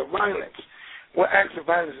acts of violence. Well, acts of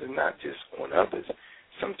violence is not just on others.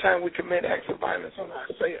 Sometimes we commit acts of violence on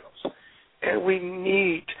ourselves. And we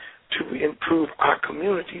need to improve our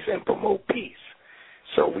communities and promote peace.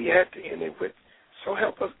 So we had to end it with, so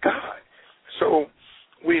help us, God. So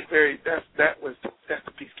that's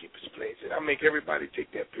the Peacekeepers pledge. And I make everybody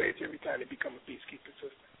take that pledge every time they become a Peacekeeper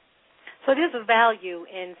sister. So there's a value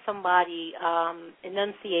in somebody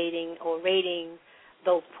enunciating or rating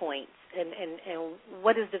those points. And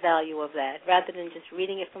what is the value of that? Rather than just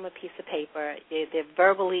reading it from a piece of paper, they're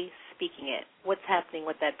verbally speaking it. What's happening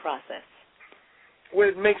with that process? Well,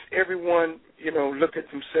 it makes everyone, you know, look at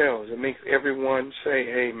themselves. It makes everyone say,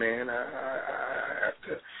 hey, man, I have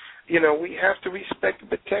to, you know, we have to respect and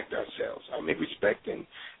protect ourselves. I mean, respect and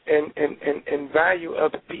value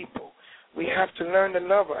other people. We have to learn to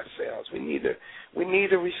love ourselves. We need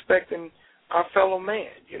to respect our fellow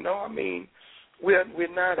man, you know. I mean, we're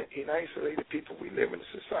not an isolated people. We live in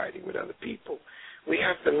a society with other people. We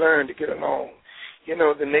have to learn to get along. You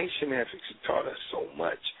know, the nation has taught us so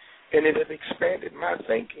much, and it has expanded my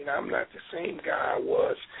thinking. I'm not the same guy I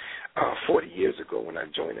was 40 years ago when I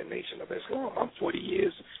joined the Nation of Islam. I'm 40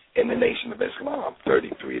 years in the Nation of Islam,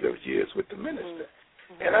 33 of those years with the minister.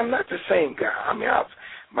 And I'm not the same guy. I mean,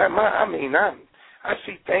 I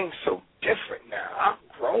see things so different now.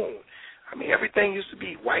 I've grown. I mean, everything used to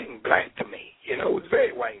be white and black to me. You know, it was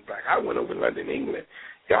very white and black. I went over to London, England.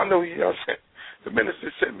 Y'all know, the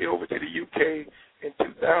minister sent me over to the UK in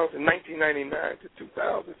 1999 to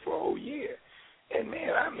 2000 for a whole year. And,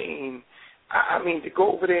 man, I mean, to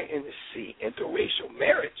go over there and to see interracial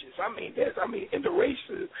marriages.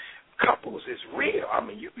 Interracial couples is real. I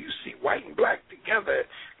mean, you see white and black together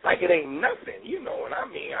like it ain't nothing, you know. And,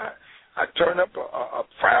 I turn up a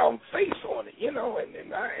proud face on it, you know. And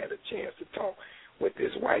then I had a chance to talk with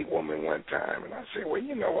this white woman one time, and I said, well,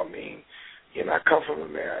 I come from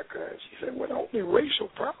America. And she said, well, the only racial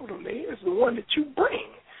problem there is the one that you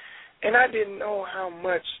bring. And I didn't know how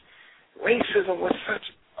much racism was such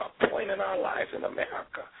a point in our lives in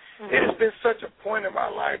America. Mm-hmm. It has been such a point of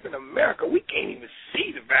our lives in America, we can't even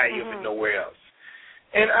see the value of it nowhere else.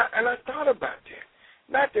 And I thought about that.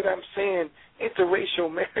 Not that I'm saying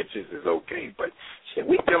interracial marriages is okay, but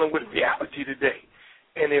we're dealing with reality today.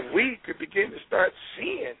 And if we could begin to start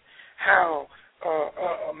seeing how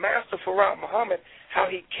Master Farad Muhammad, how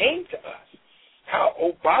he came to us, how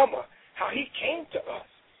Obama, how he came to us,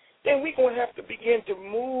 then we're going to have to begin to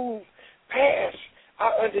move past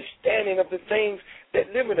our understanding of the things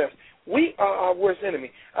that live in us. We are our worst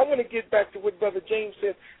enemy. I want to get back to what Brother James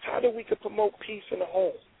said, how do we could promote peace in the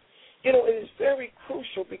home? You know, it is very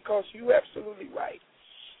crucial because you're absolutely right.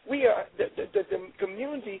 We are the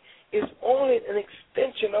community is only an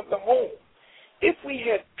extension of the home. If we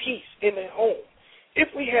had peace in the home, if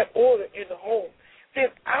we had order in the home, then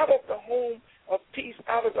out of the home of peace,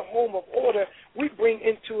 out of the home of order, we bring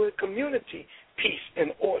into a community peace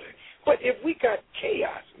and order. But if we got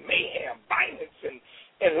chaos, mayhem, violence,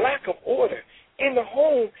 and lack of order in the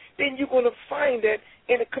home, then you're going to find that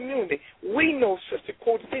in the community. We know, Sister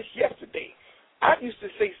quoted this yesterday. I used to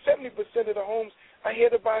say 70% of the homes are here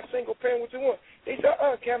to buy a single parent with one. They said,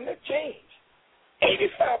 Cam, that changed.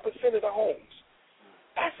 85% of the homes.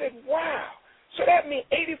 I said, wow. So that means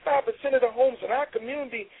 85% of the homes in our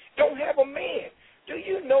community don't have a man. Do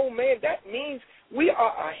you know, man, that means we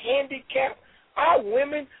are a handicap. Our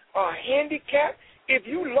women are handicapped. If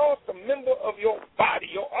you lost a member of your body,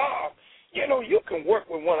 your arm, you can work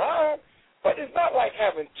with one arm, but it's not like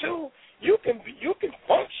having two. You can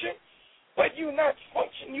function, but you're not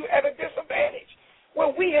functioning. You're at a disadvantage.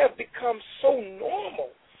 Well, we have become so normal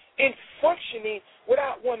in functioning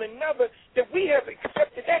without one another that we have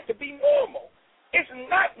accepted that to be normal. It's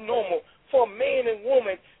not normal for a man and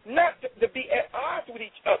woman not to be at odds with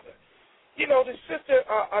each other. You know, the sister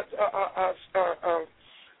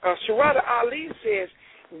Sharada Ali says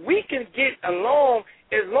we can get along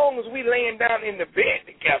as long as we laying down in the bed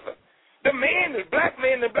together. The black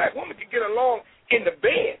man and the black woman can get along in the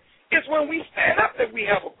bed. It's when we stand up that we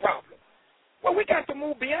have a problem. Well, we got to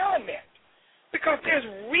move beyond that because there's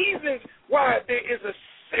reasons why there is a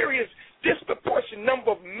serious disproportionate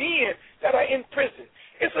number of men that are in prison.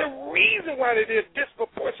 It's a reason why there is a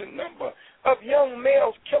disproportionate number of young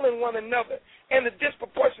males killing one another and a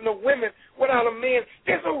disproportion of women without a man.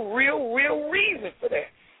 There's a real reason for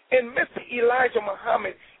that. And Mr. Elijah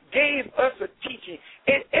Muhammad gave us a teaching.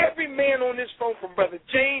 And every man on this phone, from Brother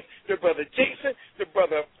James to Brother Jason to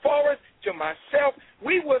Brother Forrest to myself,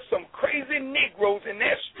 we were some crazy Negroes in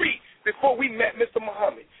that street before we met Mr.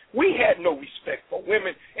 Muhammad. We had no respect for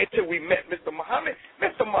women until we met Mr. Muhammad.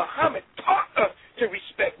 Mr. Muhammad taught us to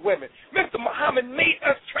respect women. Mr. Muhammad made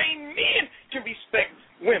us train men to respect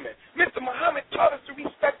women. Mr. Muhammad taught us to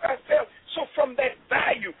respect ourselves. So from that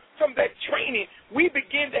value, from that training, we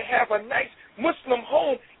begin to have a nice Muslim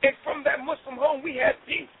home, and from that Muslim home we had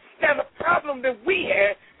peace. Now the problem that we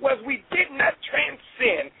had was we did not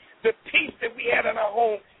transcend the peace that we had in our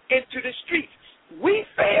home into the streets. We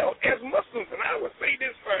failed as Muslims, and I would say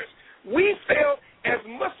this first. We failed as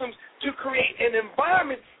Muslims to create an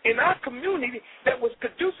environment in our community that was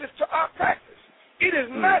conducive to our practice. It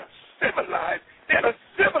is not civilized that a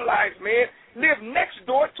civilized man live next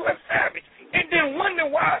door to a savage and then wonder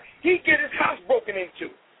why he get his house broken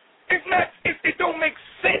into. It don't make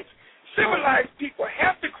sense. Civilized people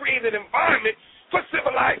have to create an environment for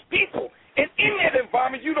civilized people, and in that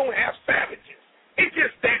environment you don't have savages. It's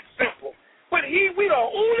just that simple. But we are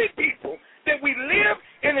only people that we live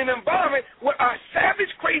in an environment with our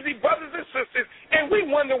savage, crazy brothers and sisters, and we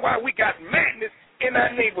wonder why we got madness in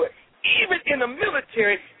our neighborhood. Even in the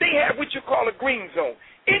military, they have what you call a green zone.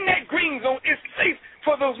 In that green zone, it's safe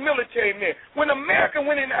for those military men. When America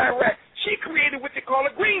went into Iraq, she created what they call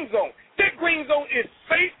a green zone. That green zone is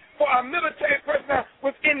safe for our military personnel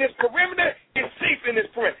within this perimeter. It's safe in this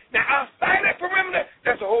perimeter. Now, outside that perimeter,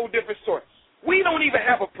 that's a whole different story. We don't even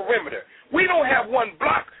have a perimeter. We don't have one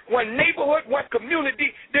block, one neighborhood, one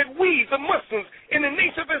community that we, the Muslims, in the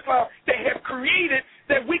Nation of Islam, that have created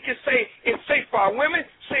that we can say it's safe for our women,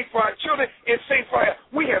 safe for our children, and safe for our...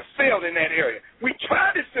 We have failed in that area. We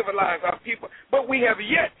tried to civilize our people, but we have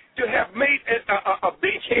yet to have made a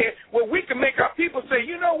beachhead where we can make our people say,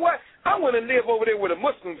 you know what, I want to live over there where the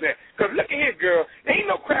Muslims at. Because look at here, girl, there ain't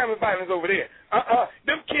no crime and violence over there.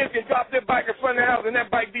 Them kids can drop their bike in front of the house and that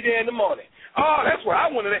bike be there in the morning. Oh, that's where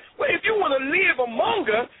I want to live. Well, if you want to live among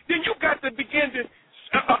us, then you got to begin to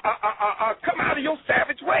come out of your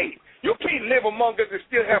savage ways. You can't live among us and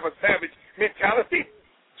still have a savage mentality.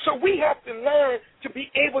 So we have to learn to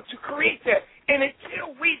be able to create that. And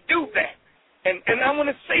until we do that, and I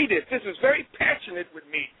want to say this is very passionate with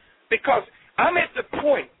me, because I'm at the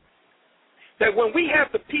point that when we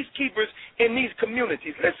have the peacekeepers in these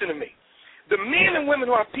communities, listen to me, the men and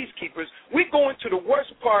women who are peacekeepers, we go into the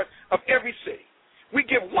worst part of every city. We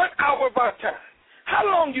give 1 hour of our time. How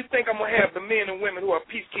long do you think I'm going to have the men and women who are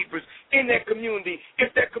peacekeepers in that community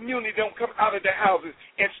if that community don't come out of their houses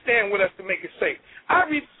and stand with us to make it safe? I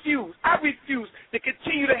refuse to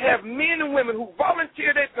continue to have men and women who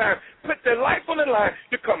volunteer their time, put their life on the line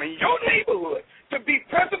to come in your neighborhood to be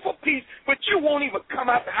present for peace, but you won't even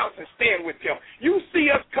come out the house and stand with them. You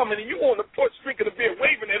see us coming and you on the porch drinking a beer,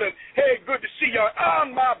 waving at us, hey, good to see y'all,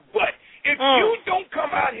 on my butt. If you don't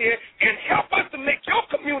come out here and help us to make your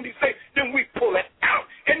community safe, then we pull it out.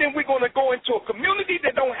 And then we're going to go into a community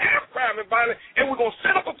that don't have crime and violence, and we're going to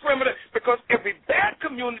set up a perimeter because every bad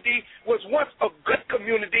community was once a good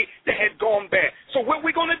community that had gone bad. So what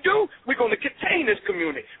we're going to do, we're going to contain this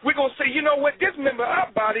community. We're going to say, you know what, this member of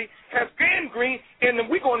our body has gangrene, and then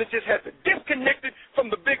we're going to just have to disconnect it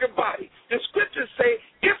from the bigger body. The scriptures say,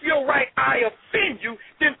 if your right eye offend you,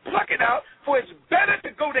 then pluck it out, for it's better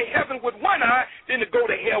to go to heaven with 1 eye than to go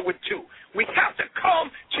to hell with 2. We have to come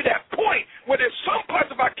to that point where there's some parts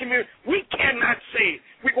of our community we cannot save.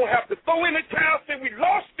 We're going to have to throw in the towel, say we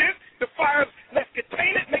lost this,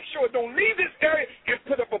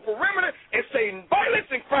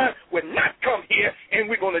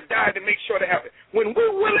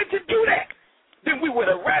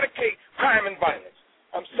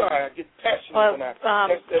 why I get passionate when I.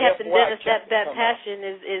 Captain Dennis, that passion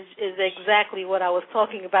is exactly what I was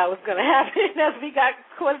talking about was going to happen as we got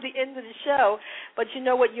towards the end of the show. But you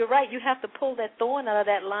know what? You're right. You have to pull that thorn out of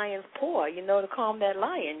that lion's paw, to calm that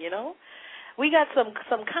lion. We got some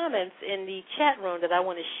comments in the chat room that I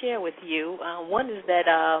want to share with you. One is that,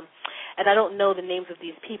 and I don't know the names of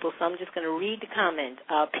these people, so I'm just going to read the comment.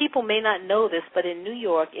 People may not know this, but in New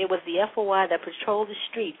York, it was the FOI that patrolled the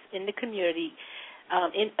streets in the community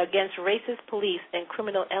against racist police and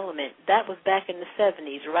criminal element. That was back in the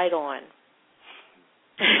 70s, right on.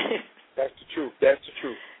 That's the truth. That's the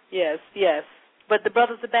truth. Yes. But the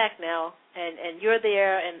brothers are back now, and you're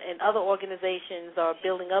there, and other organizations are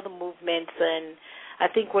building other movements, and I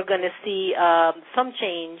think we're going to see some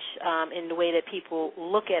change in the way that people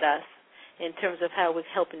look at us in terms of how we're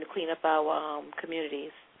helping to clean up our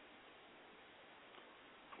communities.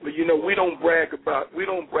 Well, we don't brag about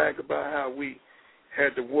how we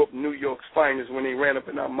had to whoop New York's finest when they ran up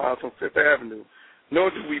in our miles on Fifth Avenue. Nor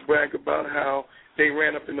do we brag about how they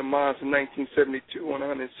ran up in the mines in 1972 on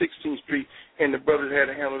 116th Street, and the brothers had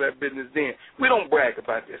to handle that business then. We don't brag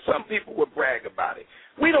about this. Some people would brag about it.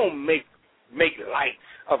 We don't make light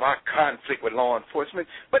of our conflict with law enforcement.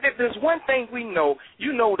 But if there's one thing we know,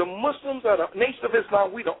 the Muslims are the Nation of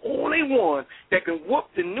Islam. We the only one that can whoop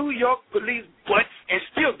the New York police butt and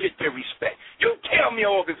still get their respect. You tell me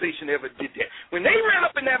an organization ever did that. When they ran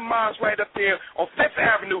up in that mosque right up there on Fifth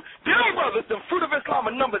Avenue, them brothers, the Fruit of Islam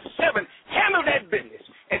are number 7, handled that business.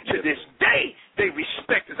 And to this day, they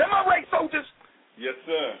respect us. Am I right, soldiers? Yes,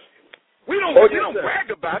 sir. We don't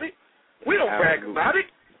brag about it. We don't brag about it.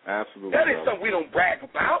 Absolutely. That is something we don't brag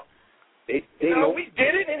about. We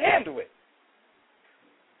did it and handled it.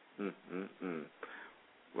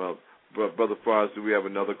 Well, Brother Faraz, do we have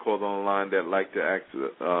another caller on the line that'd like to ask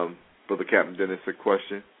Brother Captain Dennis a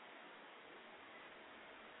question?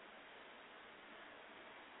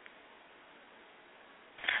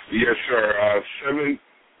 Yes, sir.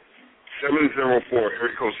 704,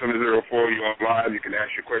 area code 704, you on live. You can ask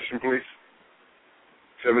your question, please.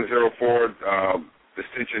 704,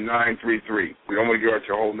 extension 933. We don't want to give out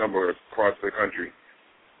your whole number across the country.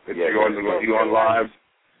 You on live?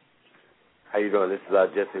 How you doing? This is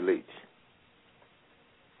Jesse Leach.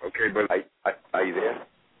 Okay, but are you there?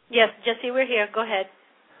 Yes, Jesse, we're here. Go ahead.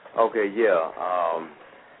 Okay, yeah.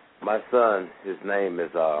 My son, his name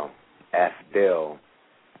is Afdel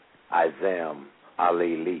Izam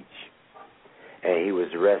Ali Leach, and he was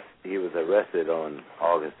arrested on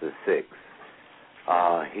August the 6th.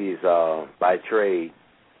 He's by trade,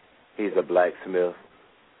 he's a blacksmith.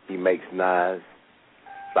 He makes knives,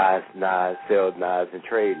 buys knives, sells knives, and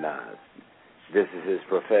trade knives. This is his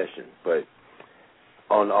profession. But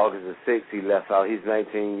on August the 6th, he left out. He's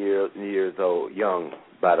 19 years old, young,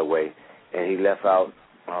 by the way, and he left out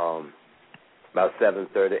about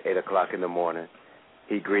 7:30, 8 o'clock in the morning.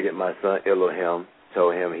 He greeted my son Elohim,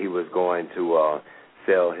 told him he was going to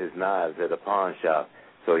sell his knives at a pawn shop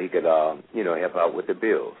so he could, help out with the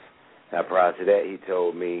bills. Now, prior to that, he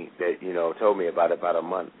told me about a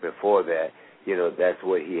month before that, that's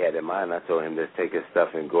what he had in mind. I told him, let's take his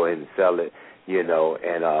stuff and go ahead and sell it,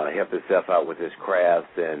 and help himself out with his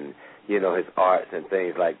crafts and, his arts and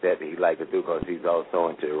things like that he liked to do, because he's also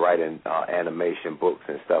into writing animation books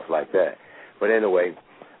and stuff like that. But anyway,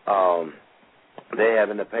 they have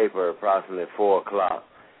in the paper approximately 4 o'clock,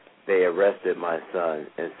 they arrested my son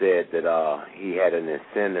and said that he had an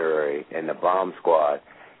incendiary and the bomb squad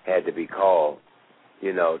had to be called, to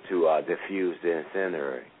defuse the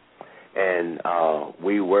incendiary. And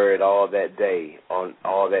we worried all that day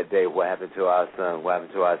what happened to our son,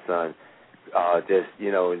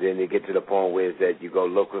 and then they get to the point where it's that you go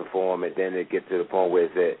looking for him, and then it get to the point where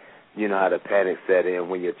it's that, how the panic set in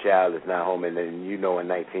when your child is not home, and then in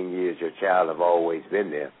 19 years your child have always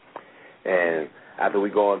been there. And after we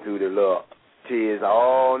going through the little tears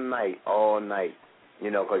all night,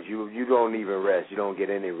 because you don't even rest. You don't get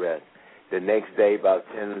any rest. The next day, about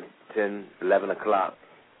 11 o'clock,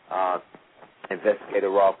 Investigator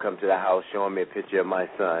Rolf come to the house showing me a picture of my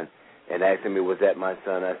son and asking me, was that my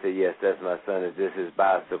son? I said, yes, that's my son. Is this his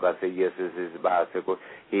bicycle? I said, yes, this is his bicycle.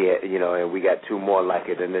 He had, and we got 2 more like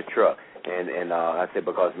it in the truck. And I said,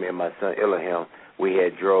 because me and my son Elohim, we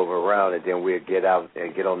had drove around, and then we'd get out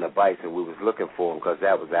and get on the bikes, and we was looking for him because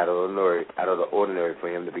that was out of the ordinary for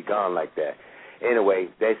him to be gone like that. Anyway,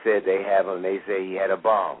 they said they have him. They say he had a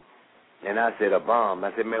bomb. And I said, a bomb?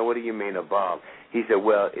 I said, man, what do you mean a bomb? He said,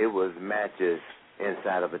 well, it was matches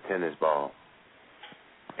inside of a tennis ball.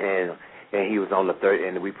 And he was on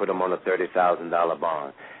and we put him on a $30,000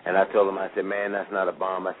 bond. And I told him, I said, man, that's not a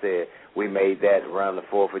bomb. I said, we made that around the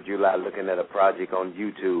 4th of July looking at a project on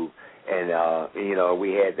YouTube. And,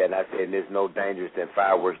 we had that. And I said, there's no dangerous than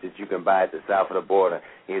fireworks that you can buy at the south of the border.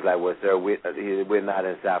 He's like, well, sir, we're not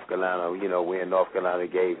in South Carolina. We're in North Carolina.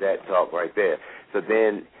 Gave that talk right there. So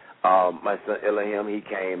then my son Elohim, he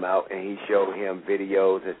came out and he showed him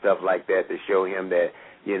videos and stuff like that to show him that,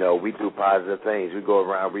 we do positive things. We go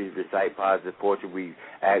around, we recite positive poetry. We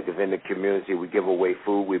active in the community. We give away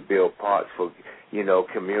food. We build parks for,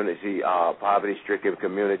 community, poverty-stricken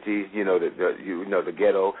communities, the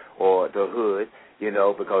ghetto or the hood,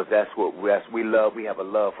 because that's what we love. We have a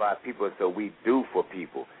love for our people, so we do for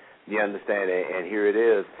people. You understand? And here it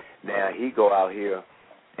is. Now he go out here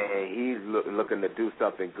and he's looking to do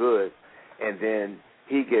something good, and then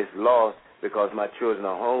he gets lost because my children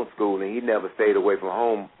are homeschooled, and he never stayed away from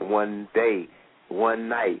home one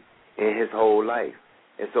night in his whole life.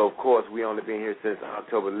 And so, of course, we only been here since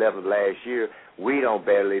October 11th last year. We don't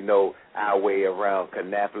barely know our way around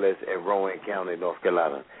Kannapolis and Rowan County, North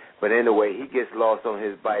Carolina. But anyway, he gets lost on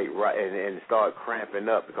his bike and start cramping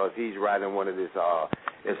up because he's riding one of this,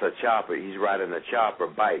 it's a chopper. He's riding a chopper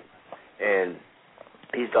bike. And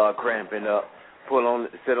he started cramping up,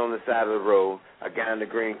 sit on the side of the road. A guy in the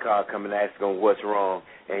green car come and ask him what's wrong.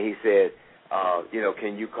 And he said,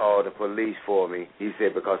 can you call the police for me? He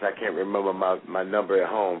said, because I can't remember my number at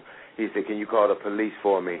home. He said, can you call the police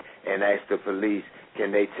for me and ask the police,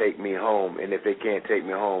 can they take me home? And if they can't take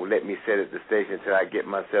me home, let me sit at the station until I get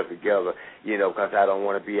myself together, because I don't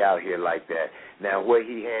want to be out here like that. Now, what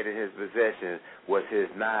he had in his possession was his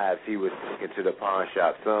knives he was taking to the pawn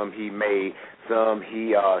shop. Some he made, some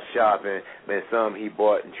he sharpened, and some he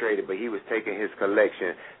bought and traded, but he was taking his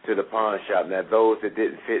collection to the pawn shop. Now, those that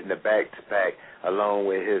didn't fit in the backpack, along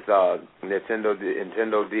with his Nintendo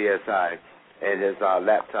DSi, and his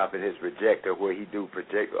laptop and his projector, where he do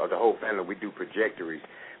the whole family, we do projectories.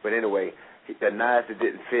 But anyway, the knives that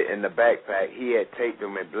didn't fit in the backpack, he had taped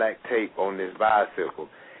them in black tape on this bicycle.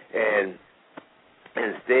 And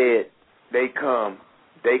instead, they come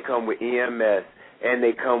with EMS, and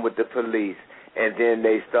they come with the police, and then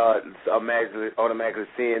they start automatically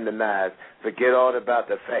seeing the knives. Forget all about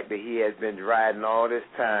the fact that he has been riding all this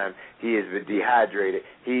time. He has been dehydrated.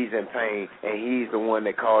 He's in pain, and he's the one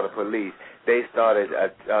that called the police. They started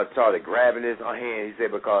grabbing his hand. He said,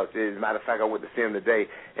 because, as a matter of fact, I went to see him today,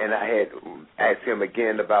 and I had asked him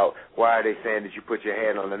again about why are they saying that you put your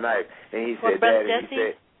hand on the knife. And he said that, and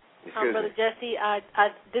he said, Brother Jesse,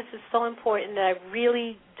 this is so important that I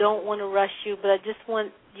really don't want to rush you, but I just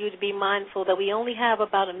want you to be mindful that we only have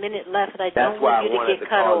about a minute left, and I don't want you to get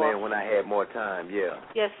cut off. That's why I wanted to call in when I had more time, yeah.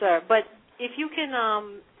 Yes, sir. But if you can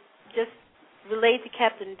just relate to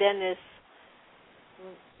Captain Dennis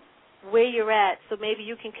where you're at, so maybe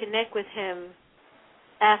you can connect with him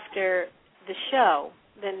after the show,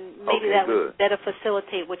 then maybe that would better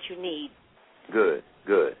facilitate what you need. Good.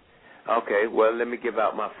 Okay, well, let me give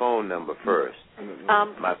out my phone number first.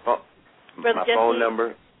 My Jesse, phone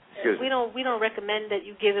number. Excuse me. We don't recommend that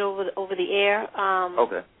you give it over the air.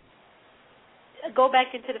 Okay. Go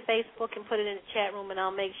back into the Facebook and put it in the chat room, and I'll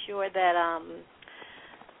make sure that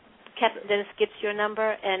Captain Dennis gets your number.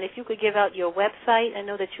 And if you could give out your website, I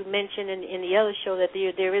know that you mentioned in the other show that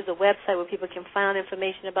there is a website where people can find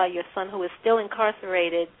information about your son, who is still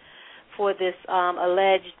incarcerated for this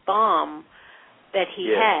alleged bomb that he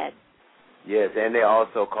had. Yes, and they're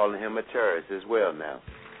also calling him a terrorist as well now,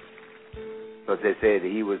 because they said that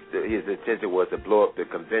his intention was to blow up the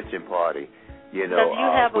convention party. Do you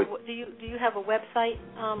have a website,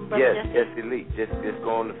 Brother Jesse? Yes, Jesse Leach. Just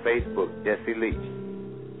go on to Facebook, Jesse Leach.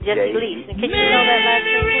 Jesse Leach. And can you spell that last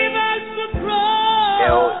name, please?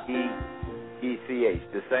 LEECH,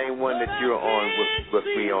 the same one that you're on with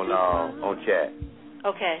me on chat.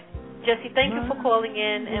 Okay, Jesse, thank you for calling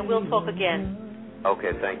in, and we'll talk again.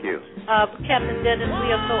 Okay, thank you. Captain Dennis,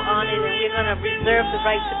 we are so honored, and we're going to reserve the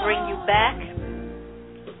right to bring you back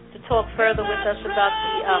to talk further with us about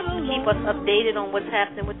to keep us updated on what's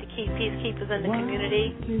happening with the Peacekeepers in the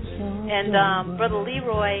community. And Brother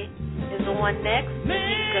Leroy is the one next.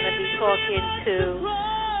 He's going to be talking to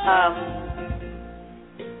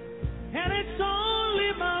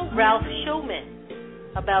Ralph Shulman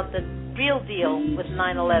about the real deal with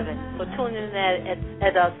 9/11. So tune in at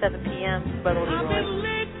 7 p.m. Brother Leroy.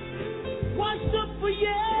 Well,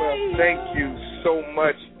 thank you so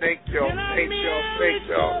much. Thank y'all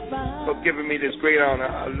for giving me this great honor.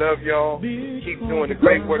 I love y'all. Keep doing the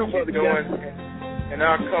great work you're doing. And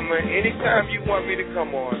I'll come in anytime you want me to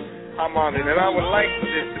come on. I'm honored. And I would like for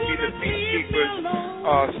this to be the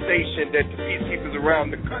Peacekeepers station that the Peacekeepers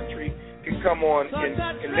around the country can come on and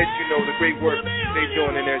let you know the great work they're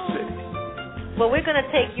doing in their city. Well, we're going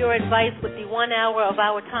to take your advice with the 1 hour of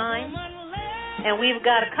our time, and we've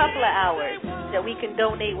got a couple of hours that we can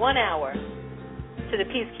donate 1 hour to the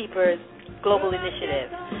Peacekeepers Global Initiative.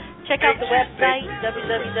 Check out the website,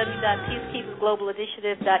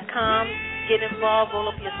 www.peacekeepersglobalinitiative.com. Get involved, roll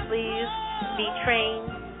up your sleeves, be trained.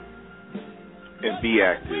 And be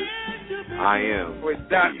active. I am.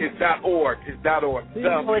 It's .org. It's .org.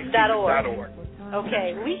 .org.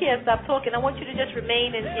 Okay, we can't stop talking. I want you to just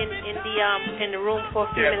remain in the room for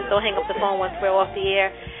a few minutes. Don't hang up the phone once we're off the air.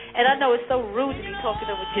 And I know it's so rude to be talking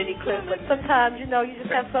over Jenny Cliff, but sometimes, you just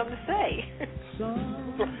have something to say.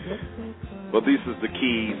 Well, this is the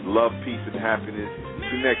Keys. Love, peace, and happiness.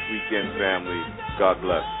 See you next weekend, family. God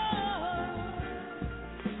bless.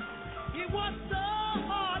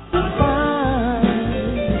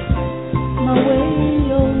 My way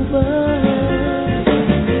over,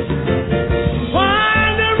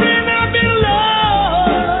 wandering up in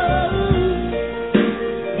love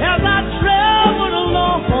as I traveled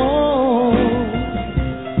along.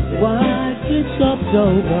 Why it's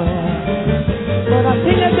October?